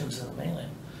politicians in the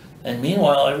mainland. And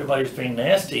meanwhile, everybody's being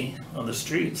nasty on the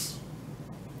streets.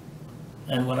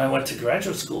 And when I went to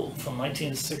graduate school from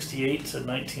 1968 to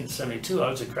 1972, I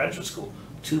was at graduate school,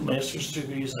 2 master's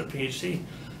degrees and a PhD,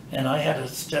 and I had to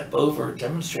step over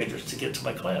demonstrators to get to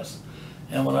my class.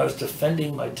 And when I was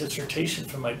defending my dissertation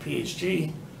for my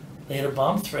PhD, they had a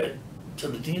bomb threat to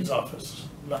the dean's office,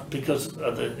 not because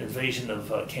of the invasion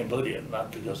of Cambodia,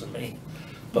 not because of me.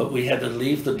 But we had to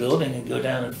leave the building and go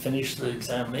down and finish the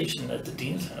examination at the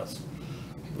dean's house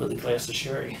with a glass of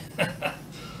sherry.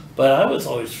 But I was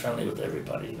always friendly with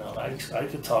everybody, you know. I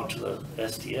could talk to the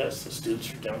SDS, the Students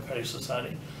for Democratic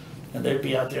Society, and they'd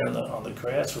be out there on the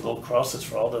grass with little crosses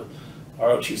for all the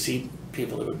ROTC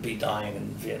people that would be dying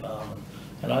in Vietnam,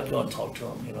 and I'd go and talk to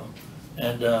them, you know.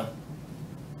 And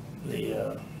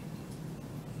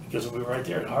because we were right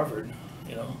there at Harvard,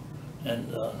 you know,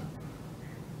 and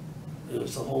it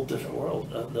was a whole different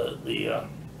world.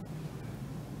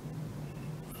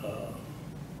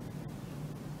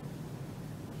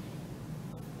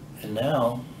 And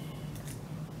now,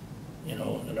 you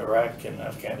know, in Iraq and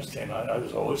Afghanistan, I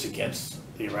was always against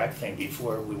the Iraq thing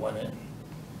before we went in.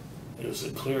 It was a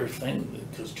clear thing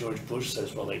because George Bush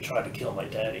says, well, they tried to kill my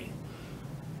daddy.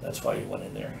 That's why he went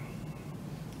in there.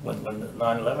 When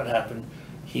 9/11 happened,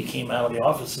 he came out of the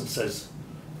office and says,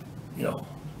 you know,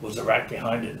 was Iraq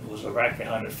behind it? Was Iraq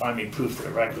behind it? Find me proof that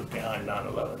Iraq was behind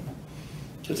 9/11.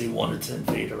 Because he wanted to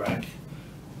invade Iraq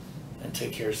and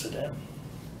take care of Saddam.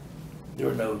 There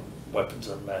were no weapons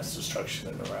of mass destruction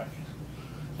in Iraq.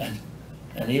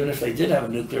 And even if they did have a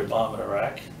nuclear bomb in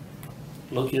Iraq,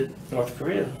 look at North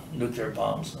Korea, nuclear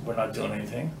bombs, we're not doing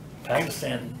anything.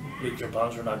 Pakistan, nuclear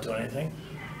bombs, we're not doing anything.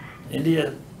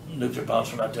 India, nuclear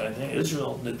bombs, we're not doing anything.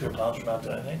 Israel, nuclear bombs, we're not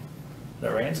doing anything. And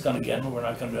Iran's gonna get them, we're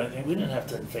not gonna do anything. We didn't have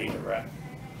to invade Iraq,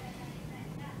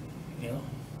 you know?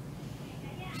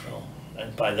 So,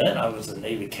 and by then I was a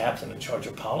Navy captain in charge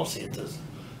of policy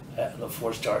at the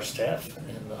 4-star staff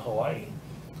in Hawaii.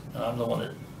 And I'm the one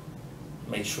that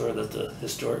made sure that the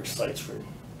historic sites were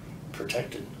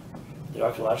protected. The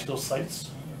archaeological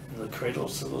sites, the cradle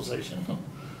of civilization,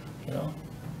 you know.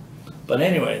 But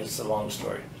anyway, it's a long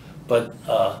story. But,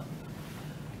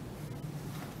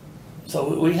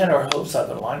 so we had our hopes up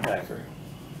at linebacker,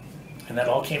 and that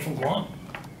all came from Guam.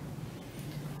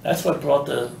 That's what brought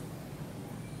the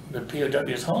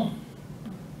POWs home.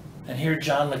 And here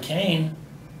John McCain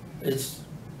is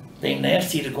being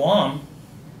nasty to Guam,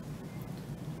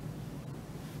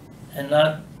 and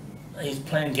he's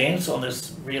playing games on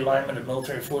this realignment of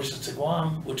military forces to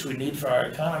Guam, which we need for our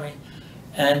economy.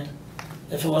 And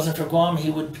if it wasn't for Guam,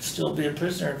 he would still be a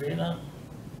prisoner in Vietnam.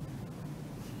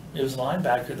 It was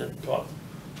linebacker that brought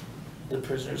the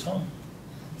prisoners home.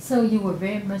 So you were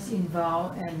very much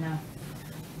involved, and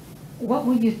what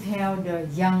would you tell the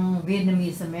young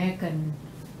Vietnamese American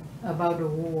about the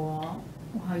war?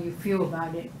 How you feel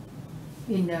about it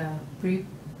in the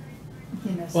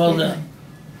you know, Well,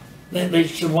 statement. they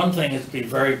should, one thing is be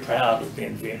very proud of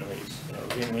being Vietnamese. You know,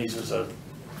 Vietnamese is a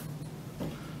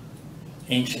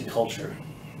ancient culture,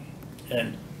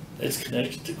 and it's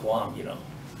connected to Guam, you know,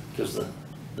 because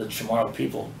the Chamorro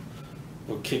people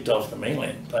were kicked off the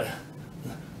mainland by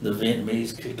the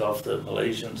Vietnamese, kicked off the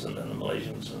Malaysians, and then the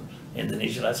Malaysians and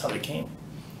Indonesia. That's how they came.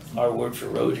 Our word for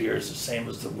road here is the same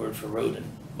as the word for road in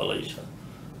Malaysia.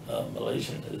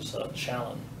 Malaysian is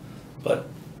Chalan, but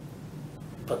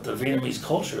the Vietnamese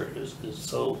culture is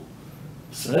so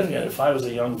significant. If I was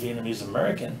a young Vietnamese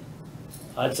American,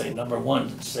 I'd say number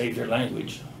one, save your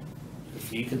language.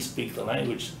 If you can speak the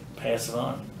language, pass it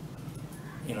on.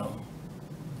 You know,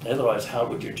 otherwise, how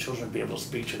would your children be able to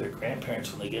speak to their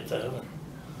grandparents when they get to heaven?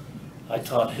 I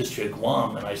taught history at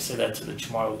Guam, and I say that to the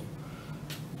Chamorro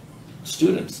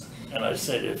students. And I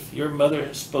said, if your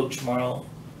mother spoke Chamorro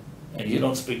and you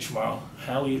don't speak Chamorro,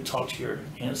 how will you talk to your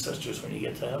ancestors when you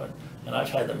get to heaven? And I've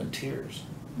had them in tears.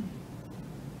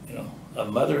 You know, a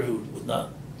mother who would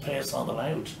not pass on the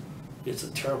language is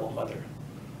a terrible mother.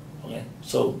 Okay,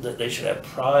 so that they should have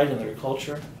pride in their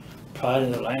culture, pride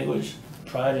in their language,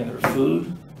 pride in their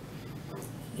food.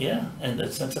 Yeah, and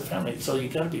that sense of family. So you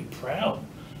got to be proud.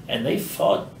 And they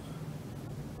fought,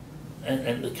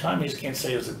 and the communists can't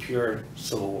say it was a pure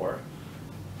civil war.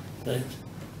 That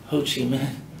Ho Chi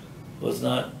Minh was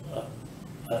not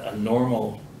a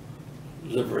normal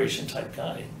liberation type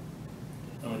guy.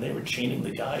 I mean, they were chaining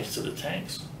the guys to the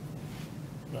tanks.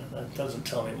 That doesn't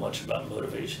tell me much about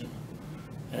motivation.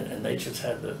 And they just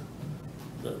had the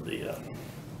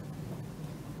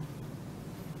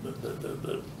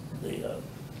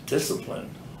discipline,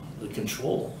 the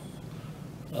control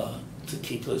to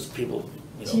keep those people,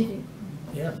 you know,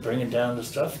 yeah, bringing down the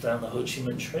stuff down the Ho Chi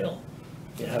Minh Trail.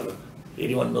 You have a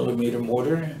 81mm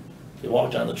mortar. You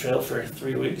walk down the trail for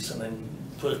 3 weeks and then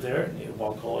put it there, and you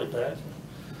walk all the way back.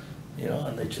 You know,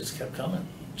 and they just kept coming,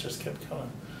 just kept coming.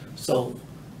 So,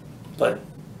 but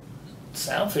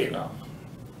South Vietnam,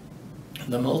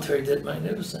 the military did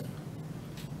magnificent.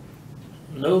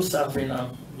 No South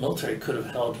Vietnam military could have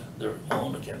held their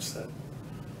own against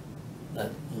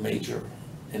that major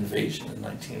invasion in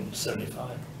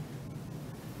 1975.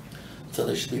 So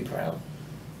they should be proud.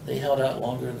 They held out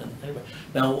longer than anybody.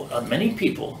 Now, many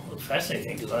people,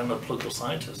 fascinating because I'm a political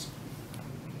scientist,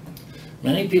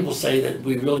 many people say that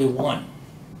we really won.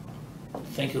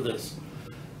 Think of this.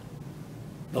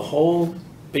 The whole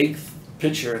big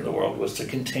picture in the world was to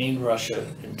contain Russia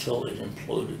until it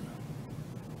imploded.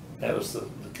 That was the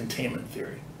containment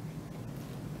theory.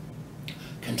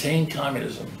 Contain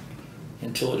communism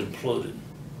until it imploded.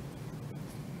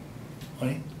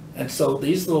 Right? And so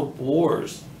these little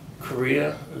wars,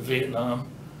 Korea, Vietnam,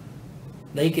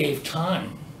 they gave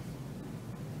time.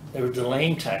 They were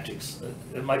delaying tactics.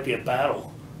 It might be a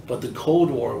battle, but the Cold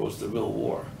War was the real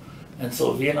war. And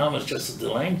so Vietnam was just a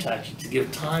delaying tactic to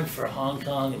give time for Hong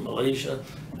Kong and Malaysia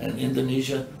and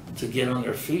Indonesia to get on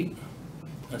their feet.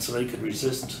 And so they could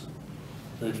resist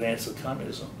the advance of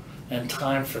communism, and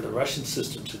time for the Russian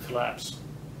system to collapse.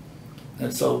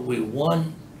 And so we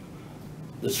won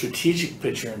the strategic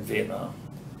picture in Vietnam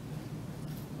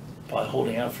by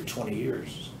holding out for 20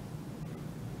 years.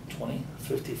 20,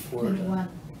 54,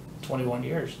 21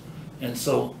 years. And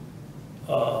so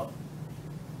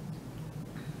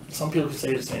some people could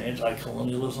say it's an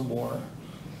anti-colonialism war,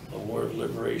 a war of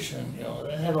liberation, you know,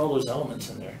 it had all those elements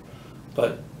in there.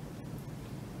 But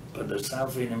the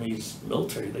South Vietnamese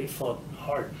military, they fought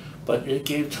hard, but it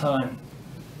gave time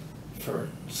for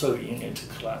Soviet Union to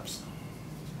collapse.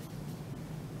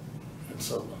 And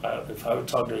so if I would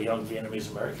talk to a young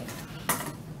Vietnamese American,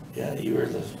 yeah,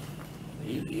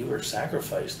 you were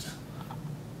sacrificed.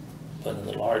 But in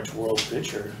the large world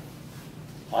picture,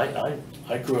 I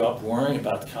grew up worrying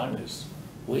about the communists.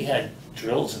 We had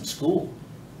drills in school.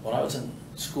 When I was in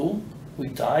school,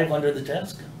 we'd dive under the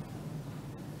desk,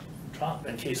 drop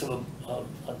in case of an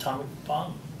atomic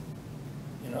bomb.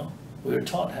 You know, we were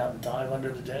taught how to dive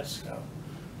under the desk.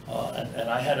 And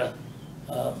I had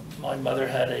my mother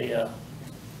had a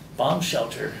bomb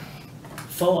shelter,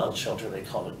 fallout shelter they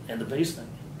called it, in the basement.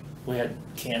 We had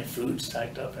canned food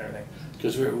stacked up and everything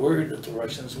because we were worried that the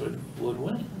Russians would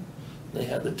win. They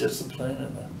had the discipline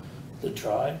and the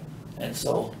drive. And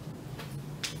so,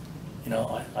 you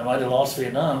know, I might have lost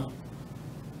Vietnam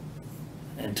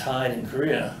and tied in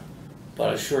Korea, but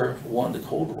I sure won the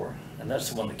Cold War, and that's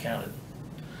the one that counted.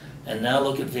 And now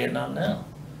look at Vietnam now.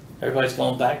 Everybody's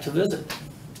going back to visit,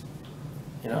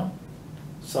 you know?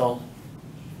 So,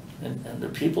 and the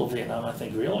people of Vietnam, I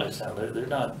think, realize now they're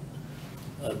not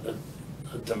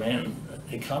a demand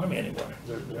economy anymore.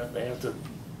 They have to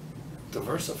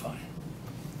diversify.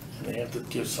 and they have to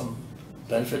give some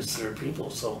benefits to their people.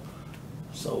 So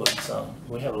it's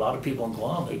we have a lot of people in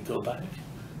Guam that go back.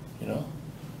 You know,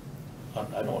 I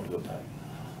don't want to go back.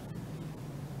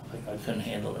 I couldn't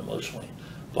handle it emotionally.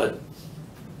 But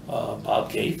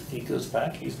Bob Gate, he goes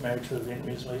back. He's married to a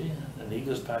Vietnamese lady, and he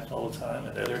goes back all the time.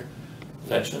 And other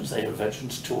veterans, they have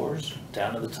veterans tours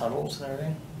down to the tunnels and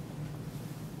everything.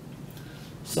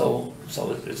 So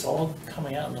it's all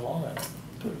coming out in the long run.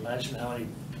 But imagine how many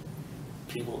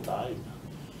people died.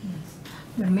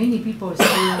 But many people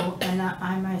still, and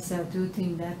I myself do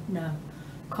think that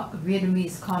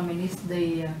Vietnamese communists,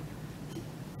 they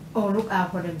all look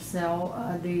out for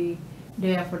themselves. They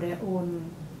are for their own,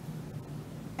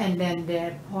 and then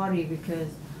their party, because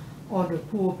all the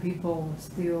poor people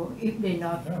still, if they're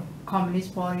not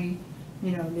communist party,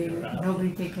 you know,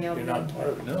 nobody take care of them. You're not part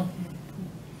of it, no.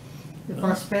 The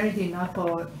prosperity not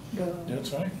for the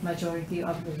That's right. majority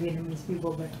of the Vietnamese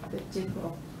people, but the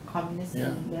typical communists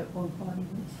and their own party.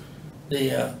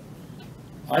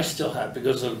 I still have,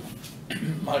 because of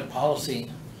my policy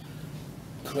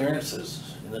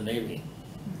clearances in the Navy,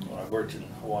 when I worked in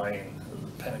Hawaii and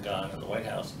the Pentagon and the White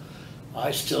House,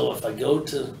 I still, if I go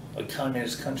to a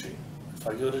communist country, if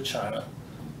I go to China,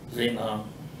 Vietnam,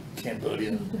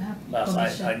 Cambodia,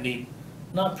 Laos, I need,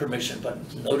 not permission,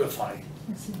 but notify.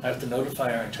 I have to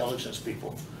notify our intelligence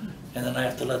people, and then I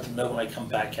have to let them know when I come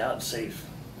back out safe.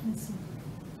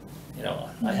 You know,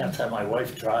 I have to have my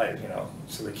wife drive, you know,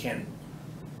 so they can't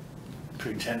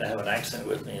pretend to have an accident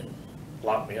with me and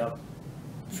lock me up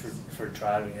for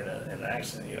driving in an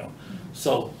accident, you know.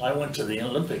 So I went to the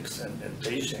Olympics in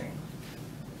Beijing,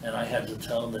 and I had to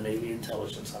tell the Navy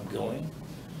intelligence I'm going.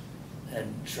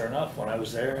 And sure enough, when I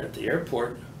was there at the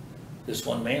airport, this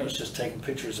one man was just taking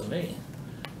pictures of me.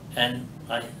 And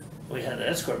we had an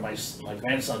escort. My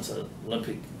grandson's an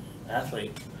Olympic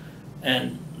athlete,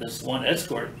 and this one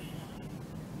escort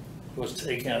was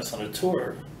taking us on a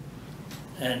tour,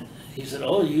 and he said,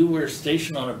 "Oh, you were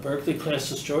stationed on a Berkeley class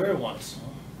destroyer once."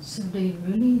 So they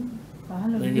really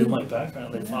follow They you? knew my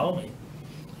background. They followed me,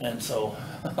 and so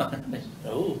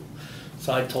oh,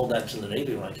 so I told that to the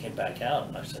Navy when I came back out,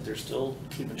 and I said they're still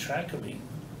keeping track of me,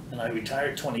 and I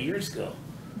retired 20 years ago,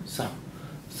 so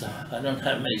I don't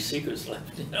have many secrets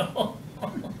left, you know.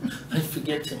 I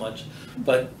forget too much,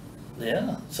 but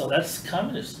yeah, so that's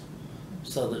communist.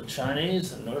 So the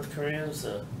Chinese, the North Koreans,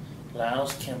 the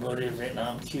Laos, Cambodia,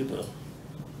 Vietnam, Cuba,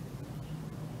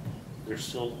 they're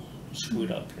still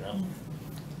screwed up, you know.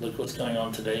 Look what's going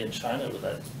on today in China with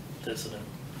that dissident.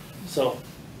 So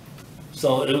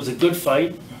it was a good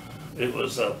fight. It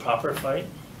was a proper fight.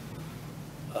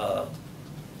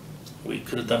 We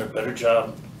could have done a better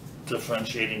job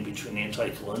differentiating between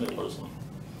anti-colonialism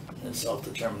and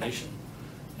self-determination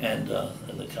and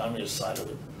the communist side of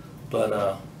it.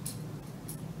 But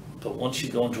once you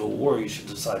go into a war, you should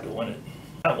decide to win it.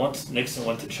 Once Nixon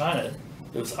went to China,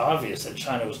 it was obvious that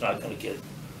China was not going to get.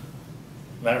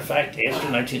 Matter of fact, after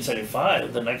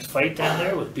 1975, the next fight down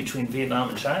there was between Vietnam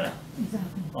and China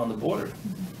on the border.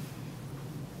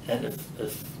 And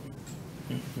if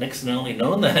Nixon had only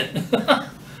known that,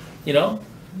 you know,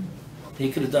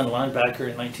 he could have done linebacker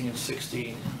in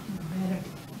 1960,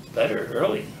 better,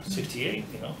 early, 68,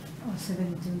 you know. Oh,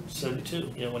 72.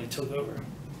 72, yeah, when he took over.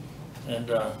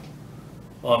 And,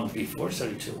 before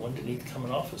 72, when did he come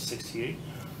in office, 68?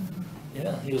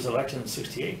 Yeah, he was elected in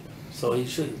 68, so he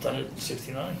should have done it in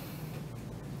 69.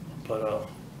 But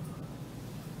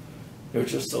they were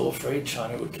just so afraid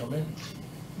China would come in.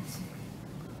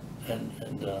 And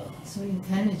So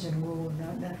intelligent war,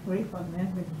 not that great for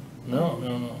America.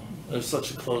 No. It was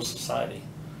such a closed society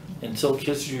until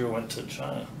Kissinger went to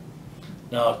China.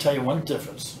 Now, I'll tell you one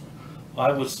difference.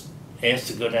 I was asked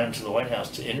to go down to the White House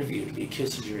to interview to be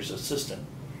Kissinger's assistant,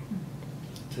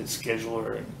 to schedule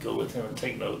her and go with him and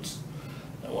take notes.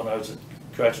 And when I was at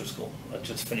graduate school, I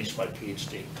just finished my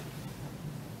PhD.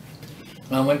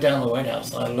 And I went down to the White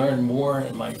House, and I learned more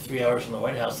in my 3 hours in the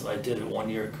White House than I did in 1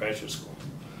 year at graduate school.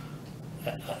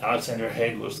 Alexander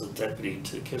Haig was the deputy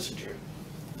to Kissinger,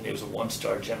 and he was a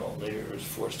 1-star general. Later, he was a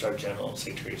 4-star general and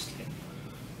Secretary of State.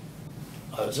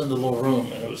 I was in the little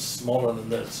room, and it was smaller than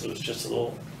this. It was just a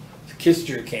little.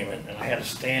 Kissinger came in, and I had to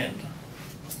stand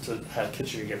to have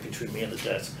Kissinger get between me and the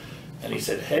desk. And he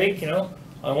said, "Hey, you know,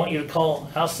 I want you to call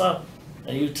Alsop,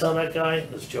 and you tell that guy,"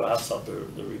 that's Joe Alsop,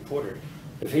 the reporter,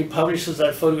 "if he publishes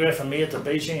that photograph of me at the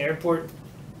Beijing airport,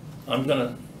 I'm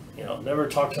gonna, you know, never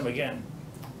talk to him again."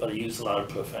 But he used a lot of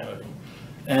profanity.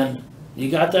 And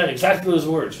you got that? Exactly those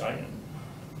words, right?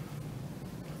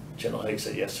 General Haig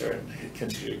said, "Yes, sir," and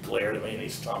Kissinger glared at me and he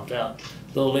stomped out.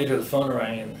 A little later, the phone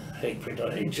rang and Haig picked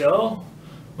up, "Hey, Joe,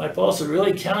 my boss would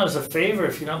really count as a favor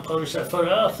if you don't publish that photo.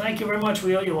 Oh, thank you very much,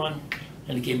 we owe you one.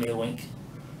 And he gave me a wink.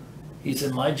 He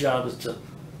said, my job is to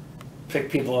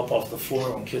pick people up off the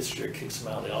floor when Kissinger kicks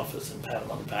them out of the office and pat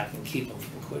them on the back and keep them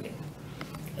from quitting.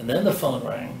 And then the phone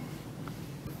rang,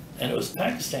 and it was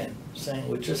Pakistan saying,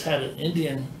 we just had an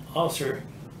Indian officer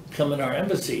come in our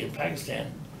embassy in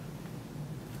Pakistan.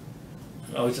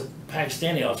 No, he's a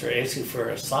Pakistani officer asking for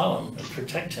asylum and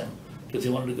protect him because he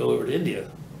wanted to go over to India.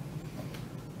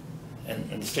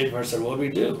 And the State Department said, what do we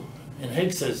do? And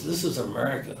Higgs says, this is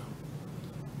America.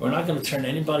 We're not going to turn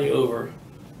anybody over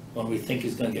when we think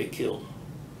he's going to get killed.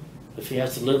 If he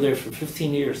has to live there for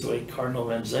 15 years, the way Cardinal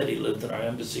Vanzetti lived in our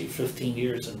embassy 15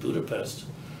 years in Budapest,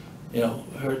 you know,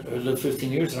 her lived 15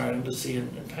 years in our embassy in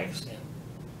Pakistan.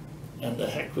 And the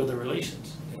heck with the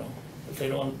relations, you know. If they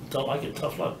don't like it,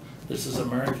 tough luck. This is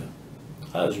America.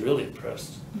 I was really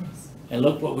impressed. Yes. And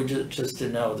look what we just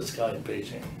did now with this guy in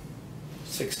Beijing.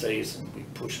 6 days and we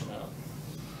push him out.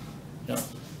 You know,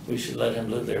 we should let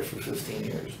him live there for 15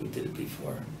 years. We did it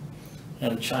before.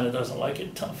 And if China doesn't like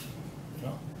it, tough, you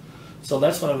know. So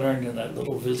that's what I learned in that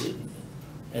little visit.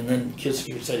 And then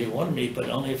Kissinger said he wanted me, but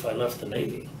only if I left the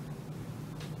Navy.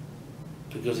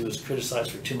 Because he was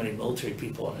criticized for too many military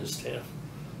people on his staff.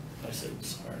 I said,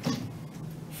 sorry,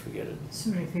 forget it.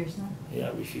 So refused now? Yeah,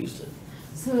 I refused it.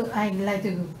 So I'd like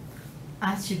to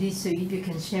ask you this, so if you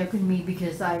can share with me,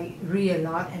 because I read a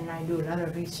lot and I do a lot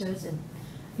of research and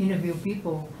interview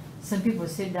people. Some people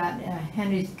said that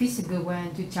Henry Kissinger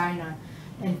went to China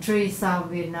and traded South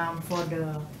Vietnam for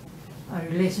the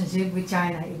relationship with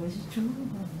China. It was true?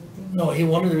 No, he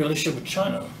wanted a relationship with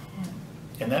China,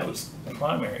 and that was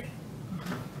primary.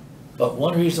 But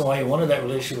one reason why he wanted that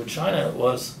relationship with China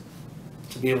was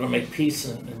to be able to make peace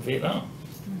in Vietnam.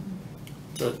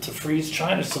 To freeze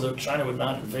China so that China would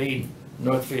not invade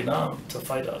North Vietnam to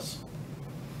fight us.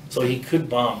 So he could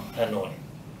bomb Hanoi.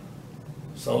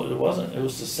 So it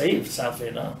was to save South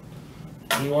Vietnam.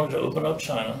 He wanted to open up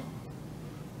China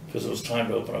because it was time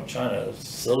to open up China. It was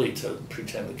silly to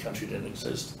pretend the country didn't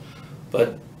exist.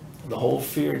 But the whole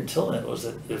fear until then was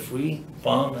that if we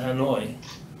bombed Hanoi,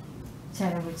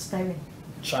 China would stay in.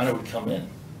 China would come in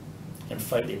and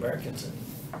fight the Americans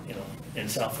in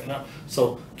South Vietnam.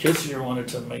 So Kissinger wanted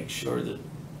to make sure that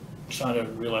China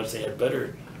realized they had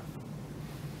better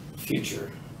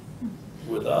future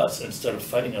with us instead of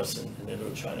fighting us in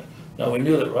Indochina. Now we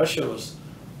knew that Russia was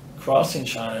crossing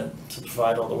China to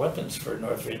provide all the weapons for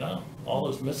North Vietnam, all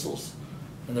those missiles.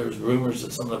 And there was rumors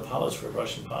that some of the pilots were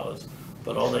Russian pilots,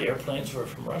 but all the airplanes were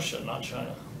from Russia, not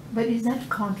China. But is that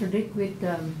contradict with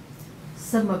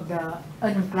some of the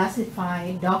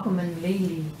unclassified document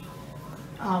lately?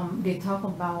 They talk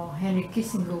about Henry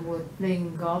Kissinger was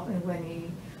playing golf, and when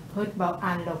he heard about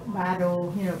unlocked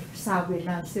battle, you know, South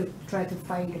Vietnam still try to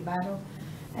fight the battle.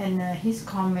 And his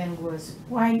comment was,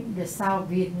 why the South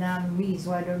Vietnamese,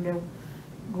 why don't they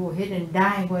go ahead and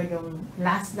die, why don't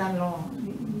last that long?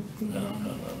 You think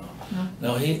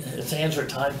No, his hands are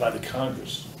tied by the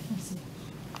Congress. I see.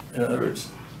 In other words,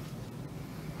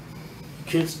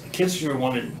 Kissinger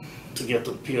wanted to get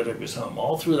the POWs home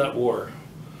all through that war.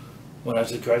 When I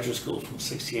was at graduate school from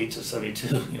 68 to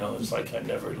 72, you know, it's like I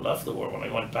never left the war. When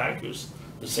I went back, it was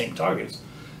the same targets.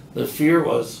 The fear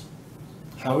was,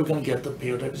 how are we going to get the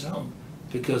POWs home?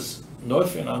 Because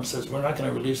North Vietnam says, we're not going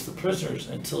to release the prisoners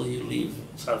until you leave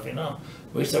South Vietnam.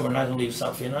 We said, we're not going to leave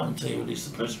South Vietnam until you release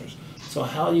the prisoners. So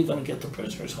how are you going to get the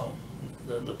prisoners home,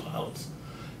 the pilots?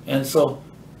 And so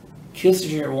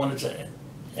Kissinger wanted to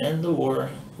end the war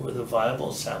with a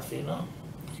viable South Vietnam.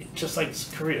 Just like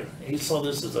Korea. He saw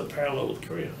this as a parallel with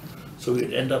Korea. So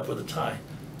we'd end up with a tie.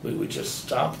 We would just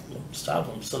stop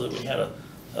them so that we had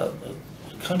a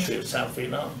country of South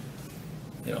Vietnam.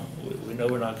 You know, we know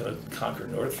we're not going to conquer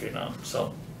North Vietnam.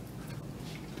 So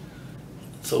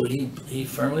he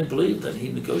firmly believed that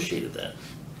he negotiated that.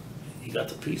 He got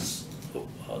the peace,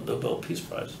 Nobel Peace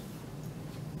Prize.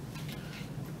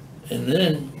 And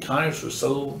then Congress was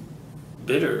so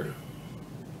bitter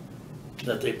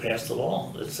that they passed a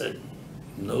law that said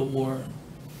no more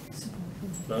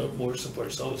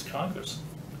support. So was Congress.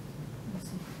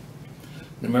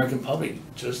 The American public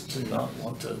just did not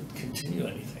want to continue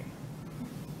anything.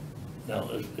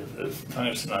 Now, if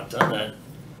Congress had not done that,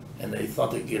 and they thought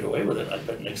they'd get away with it, I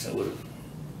bet Nixon would have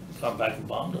gone back and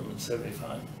bombed them in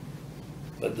 '75.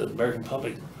 But the American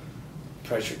public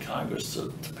pressured Congress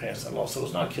to pass that law. So it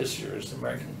was not Kissinger, it was the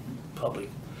American public.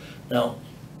 Now,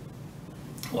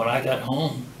 when I got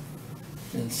home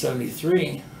in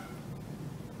 '73,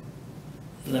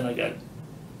 and then I got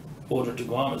ordered to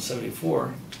Guam in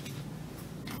 '74,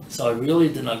 so I really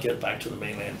did not get back to the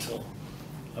mainland until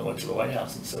I went to the White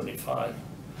House in '75.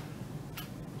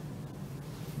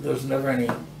 there was never any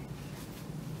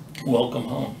welcome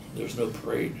home. There was no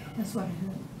parade. That's what I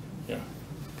heard. Yeah.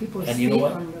 People And stay you know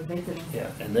what? on the veterans. Yeah,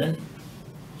 and then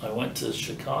I went to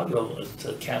Chicago as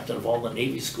the captain of all the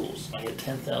Navy schools. I had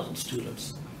 10,000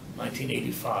 students,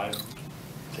 1985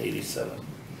 to 87.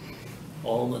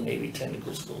 All the Navy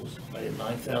technical schools. I had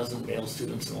 9,000 male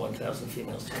students and 1,000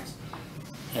 female students.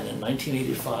 And in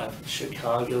 1985,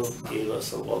 Chicago gave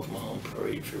us a welcome home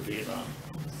parade for Vietnam.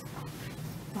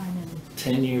 Finally.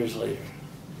 10 years later.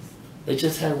 They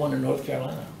just had one in North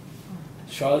Carolina.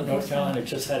 Charlotte, North Carolina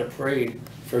just had a parade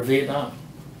for Vietnam.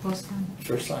 First time.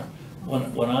 First time.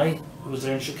 When I was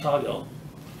there in Chicago,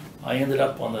 I ended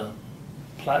up on the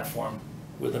platform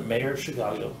with the mayor of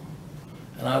Chicago,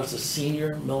 and I was a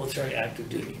senior military active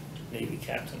duty Navy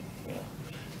captain, you know.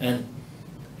 And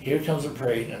here comes a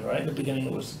parade, and right in the beginning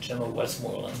it was General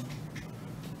Westmoreland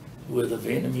with a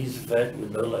Vietnamese vet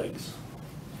with no legs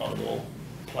on a little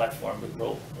platform with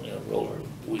roller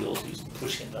wheels. He's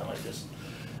pushing it down like this.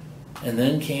 And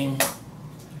then came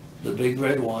the Big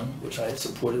Red One, which I had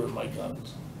supported with my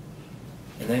guns.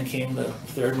 And then came the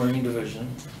 3rd Marine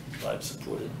Division, I'd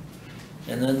supported.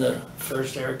 And then the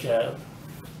 1st Air Cav.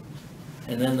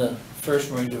 And then the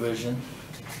 1st Marine Division.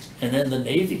 And then the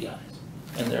Navy guys.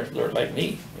 And they're like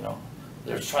me, you know.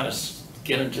 They're trying to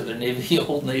get into their Navy,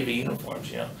 old Navy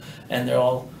uniforms, you know. And they're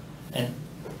all, and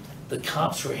the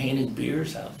cops were handing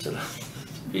beers out to the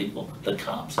people. The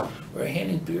cops were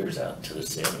handing beers out to the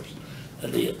sailors,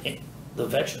 and the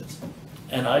veterans.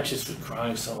 And I just was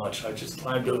crying so much, I just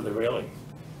climbed over the railing.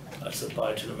 I said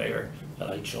bye to the mayor, and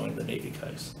I joined the Navy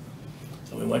guys.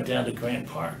 And we went down to Grant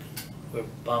Park, where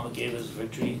Obama gave his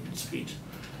victory speech.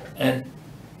 And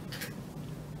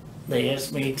they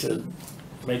asked me to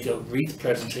make a wreath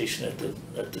presentation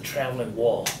at the traveling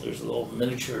wall. There's a little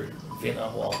miniature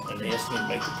Vietnam wall, and they asked me to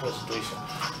make the presentation.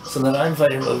 So then I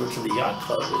invited him over to the yacht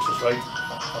club, which is right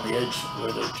on the edge where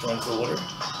it joins the water.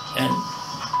 And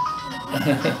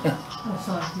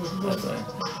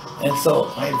and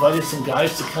so I invited some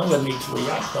guys to come with me to the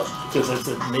yacht club, because as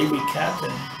the Navy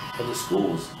captain of the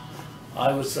schools,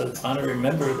 I was an honorary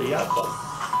member of the yacht club.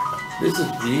 This is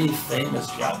the famous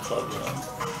yacht club, you know.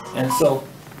 And so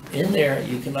in there,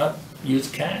 you cannot use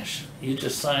cash. You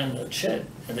just sign a check,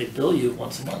 and they bill you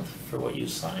once a month for what you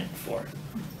signed for.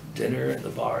 Dinner and the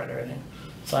bar and everything.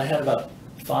 So I had about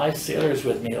 5 sailors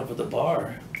with me up at the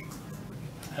bar,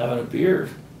 having a beer,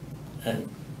 and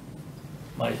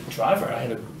my driver, I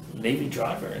had a Navy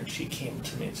driver, and she came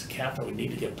to me and said, "Captain, we need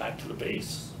to get back to the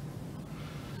base."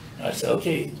 And I said,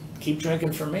 "Okay, keep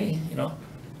drinking for me, you know."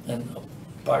 And a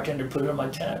bartender put it on my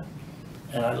tab.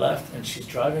 And I left, and she's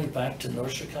driving back to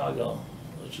North Chicago,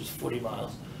 which is 40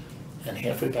 miles. And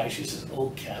halfway back, she says,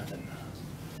 "Oh, Captain,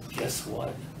 guess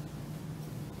what?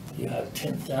 You have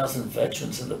 10,000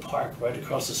 veterans in the park right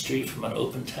across the street from an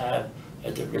open tab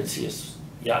at the ritziest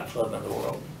yacht club in the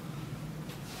world.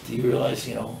 Do you realize,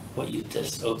 you know, what you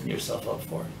just opened yourself up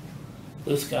for?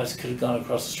 Those guys could have gone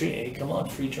across the street, hey, come on,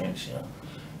 free drinks, you know."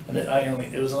 And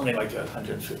it was only like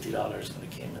 $150 when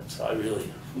it came in, so I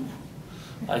really,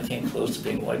 I came close to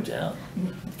being wiped out,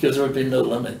 because there would be no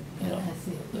limit, you know.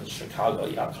 The Chicago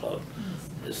Yacht Club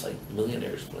is like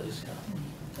millionaire's place,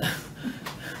 you know.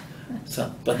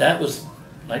 So, but that was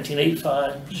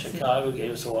 1985, Chicago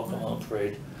gave us a welcome home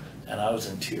parade, and I was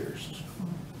in tears.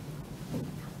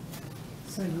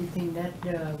 So you think that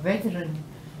the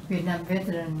Vietnam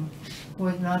veteran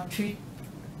was not treated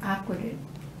adequately?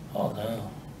 Oh no,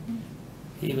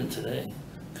 even today,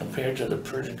 compared to the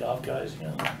Persian Gulf guys, you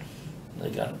know, they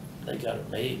got it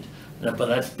made. But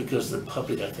that's because the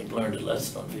public, I think, learned a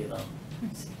lesson on Vietnam,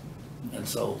 and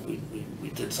so we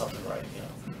did something right, you know.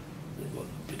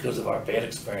 Because of our bad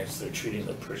experience, they're treating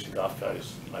the Persian Gulf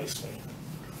guys nicely,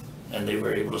 and they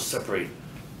were able to separate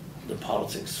the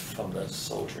politics from the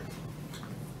soldier,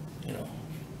 you know.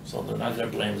 So they're not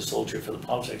going to blame the soldier for the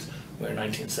politics, where in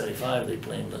 1975 they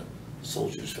blamed the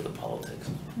soldiers for the politics.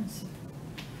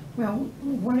 Well,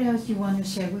 what else you want to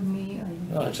share with me?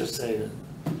 No, I just say that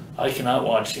I cannot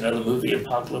watch, you know, the movie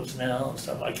Apocalypse Now and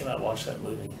stuff. I cannot watch that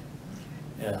movie.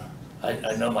 Yeah,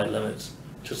 I know my limits.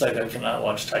 Just like I cannot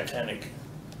watch Titanic,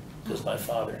 because my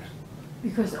father.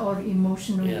 Because all the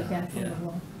emotional you Yeah, got from yeah. the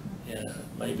war. Yeah,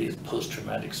 maybe it's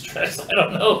post-traumatic stress, I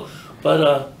don't know.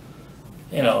 But,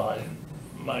 you know,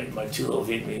 my 2 little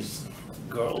Vietnamese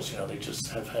girls, you know, they just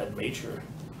have had major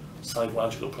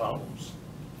psychological problems,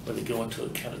 where they go into a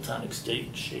catatonic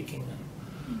state, shaking,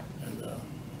 and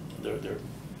they're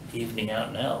evening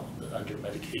out now under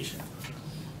medication.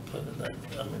 But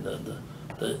I mean,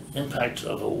 the impact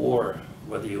of a war,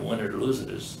 whether you win or lose it,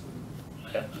 is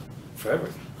forever.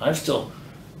 I'm still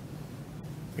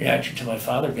reaction to my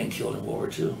father being killed in World War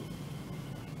II.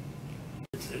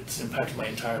 It's impacted my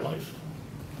entire life,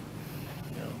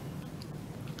 you know.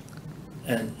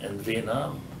 And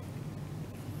Vietnam,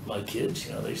 my kids,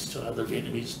 you know, they still have the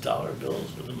Vietnamese dollar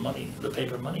bills with the money, the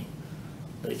paper money.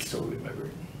 They still remember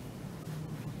it.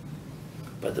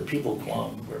 But the people of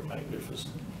Guam were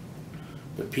magnificent.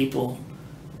 The people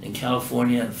in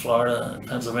California and Florida and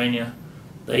Pennsylvania,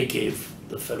 they gave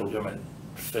the federal government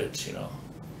fits, you know.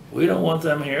 We don't want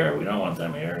them here, we don't want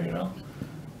them here, you know.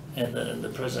 And the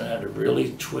president had to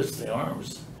really twist the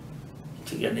arms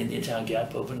to get an Indian Town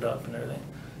Gap opened up and everything.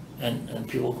 And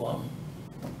people of Guam.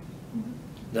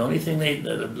 The only thing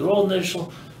the little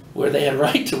initial, where they had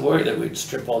right to worry that we'd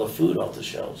strip all the food off the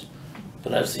shelves.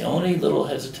 But that's the only little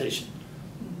hesitation.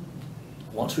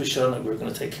 Once we showed them that we were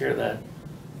going to take care of that,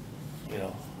 you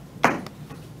know,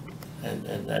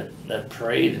 and that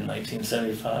parade in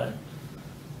 1975,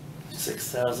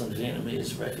 6,000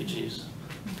 Vietnamese refugees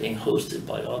being hosted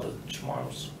by all the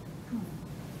Chamorros.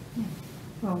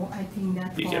 Well, I think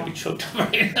that You can't be choked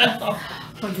up right now.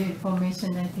 for the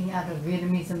information, I think as a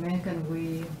Vietnamese American,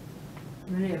 we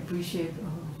really appreciate,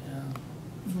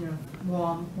 you know,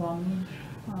 warming.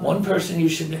 One person you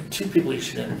should, two people you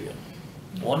should interview.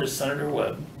 One is Senator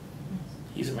Webb.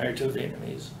 He's married to a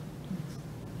Vietnamese,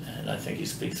 and I think he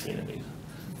speaks Vietnamese.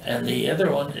 And the other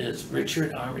one is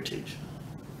Richard Armitage.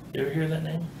 You ever hear that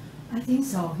name? I think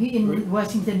so. He in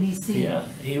Washington, D.C. Yeah,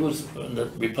 he was in the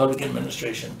Republican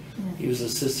administration. Yeah. He was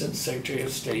Assistant Secretary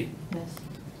of State, Yes.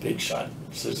 big shot,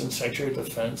 Assistant Secretary of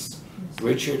Defense,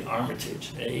 Richard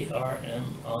Armitage,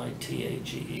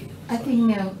 A-R-M-I-T-A-G-E. I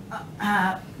think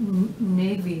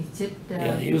Navy,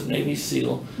 Yeah, he was Navy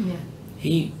SEAL. yeah.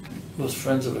 He was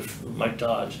friends of Mike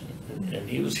Dodge, and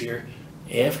he was here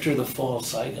after the fall of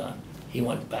Saigon. He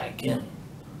went back in,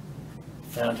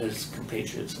 found his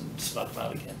compatriots, and snuck them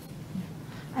out again.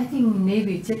 I think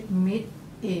Navy just made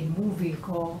a movie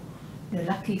called The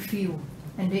Lucky Few,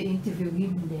 and they interviewed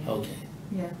him there. Okay.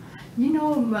 Yeah. You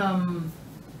know,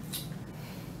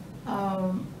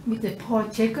 Mr. Paul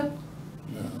Jacob,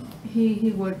 No.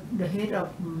 he was the head of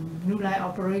New Line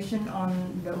operation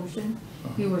on the ocean.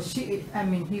 He was, he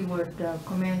would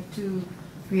command to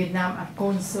Vietnam at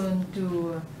concern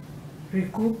to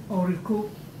recoup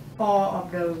all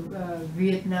of the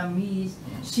Vietnamese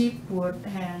ship would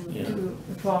hand to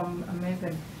from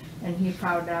American, and he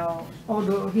found out,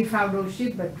 although he found those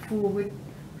ships but full with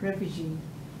refugees.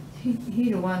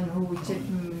 He the one who checked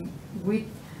with,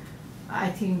 I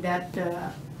think that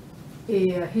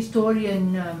a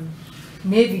historian,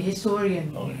 Navy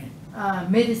historian,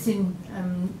 medicine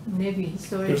Navy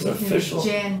historian, There's an official.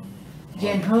 Jan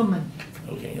Herman.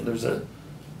 Okay, and there's a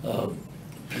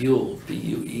Buell,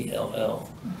 B-U-E-L-L,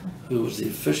 who was the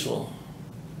official,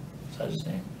 is that his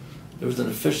name? There was an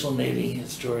official Navy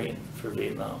historian for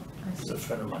Vietnam. He's a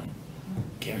friend of mine.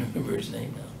 Can't remember his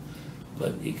name now,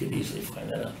 but you could easily find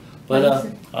that out.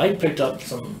 But I picked up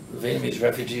some Vietnamese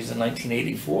refugees in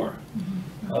 1984.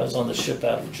 I was on the ship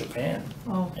out of Japan,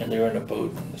 and they were in a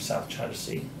boat in the South China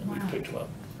Sea, and we picked them up.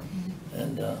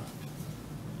 And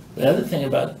the other thing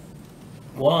about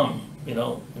Guam, you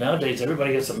know, nowadays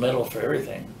everybody gets a medal for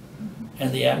everything,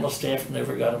 and the Admiral staff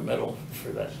never got a medal for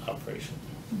that operation.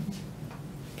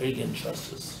 Big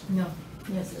injustice. No,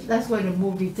 yes, that's why the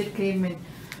movie just came in.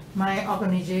 My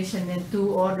organization and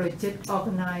two others just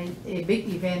organized a big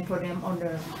event for them on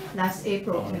the last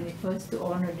April 21st to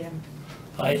honor them.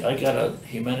 I got a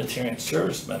humanitarian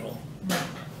service medal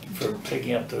for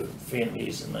picking up the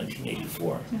Vietnamese in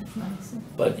 1984. That's nice.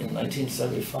 But in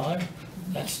 1975,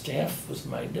 that staff was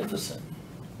magnificent,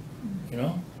 you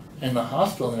know? And the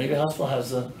hospital, the Navy hospital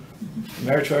has a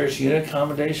meritorious unit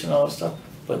accommodation, all that stuff,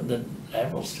 but the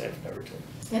Admiral staff never did.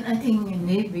 And I think in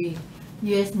Navy,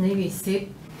 U.S. Navy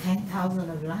saved 10,000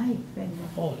 of lives.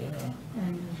 Oh, yeah.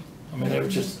 And I mean, they were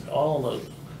just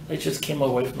they just came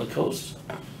away from the coast,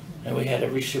 and we had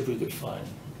every ship we could find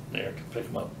there to pick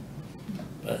them up.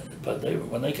 But they,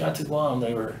 when they got to Guam,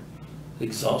 they were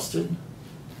exhausted,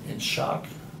 in shock.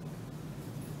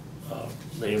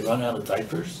 They had run out of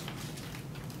diapers.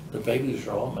 The babies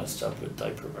were all messed up with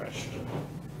diaper rash,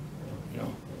 you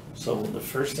know. So the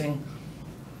first thing,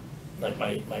 like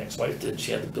my ex-wife did,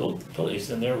 she had to place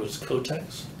in there was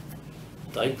Kotex,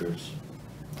 diapers,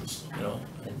 you know,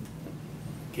 and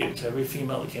gave it to every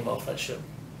female that came off that ship.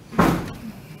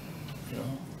 You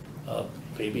know,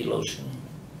 baby lotion,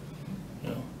 you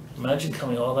know. Imagine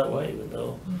coming all that way with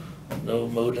no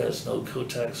Modes, no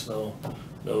Kotex,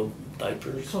 no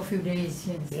diapers. for a few days,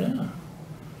 yes. Yeah.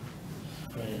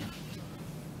 I mean,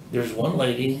 there's one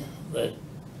lady that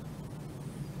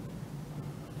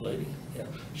lady, yeah.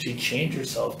 She chained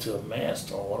herself to a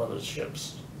mast on one of the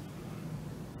ships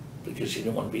because she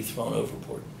didn't want to be thrown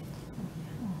overboard.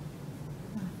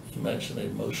 Imagine the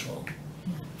emotional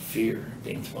fear of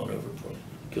being thrown overboard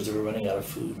because they were running out of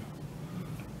food.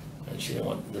 And she didn't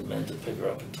want the men to pick her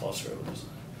up and toss her over the side.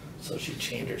 So she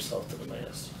chained herself to the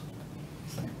mast.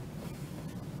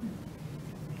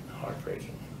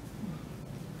 Heartbreaking.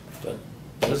 But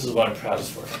this is what I'm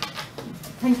proudest for.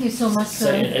 Thank you so much,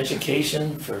 Setting sir.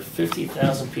 education for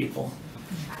 50,000 people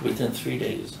within 3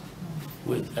 days.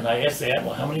 And I asked the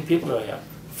admiral, how many people do I have?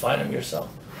 Find them yourself.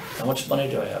 How much money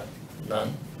do I have? None.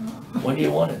 When do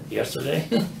you want it? Yesterday?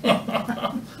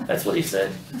 That's what he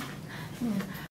said.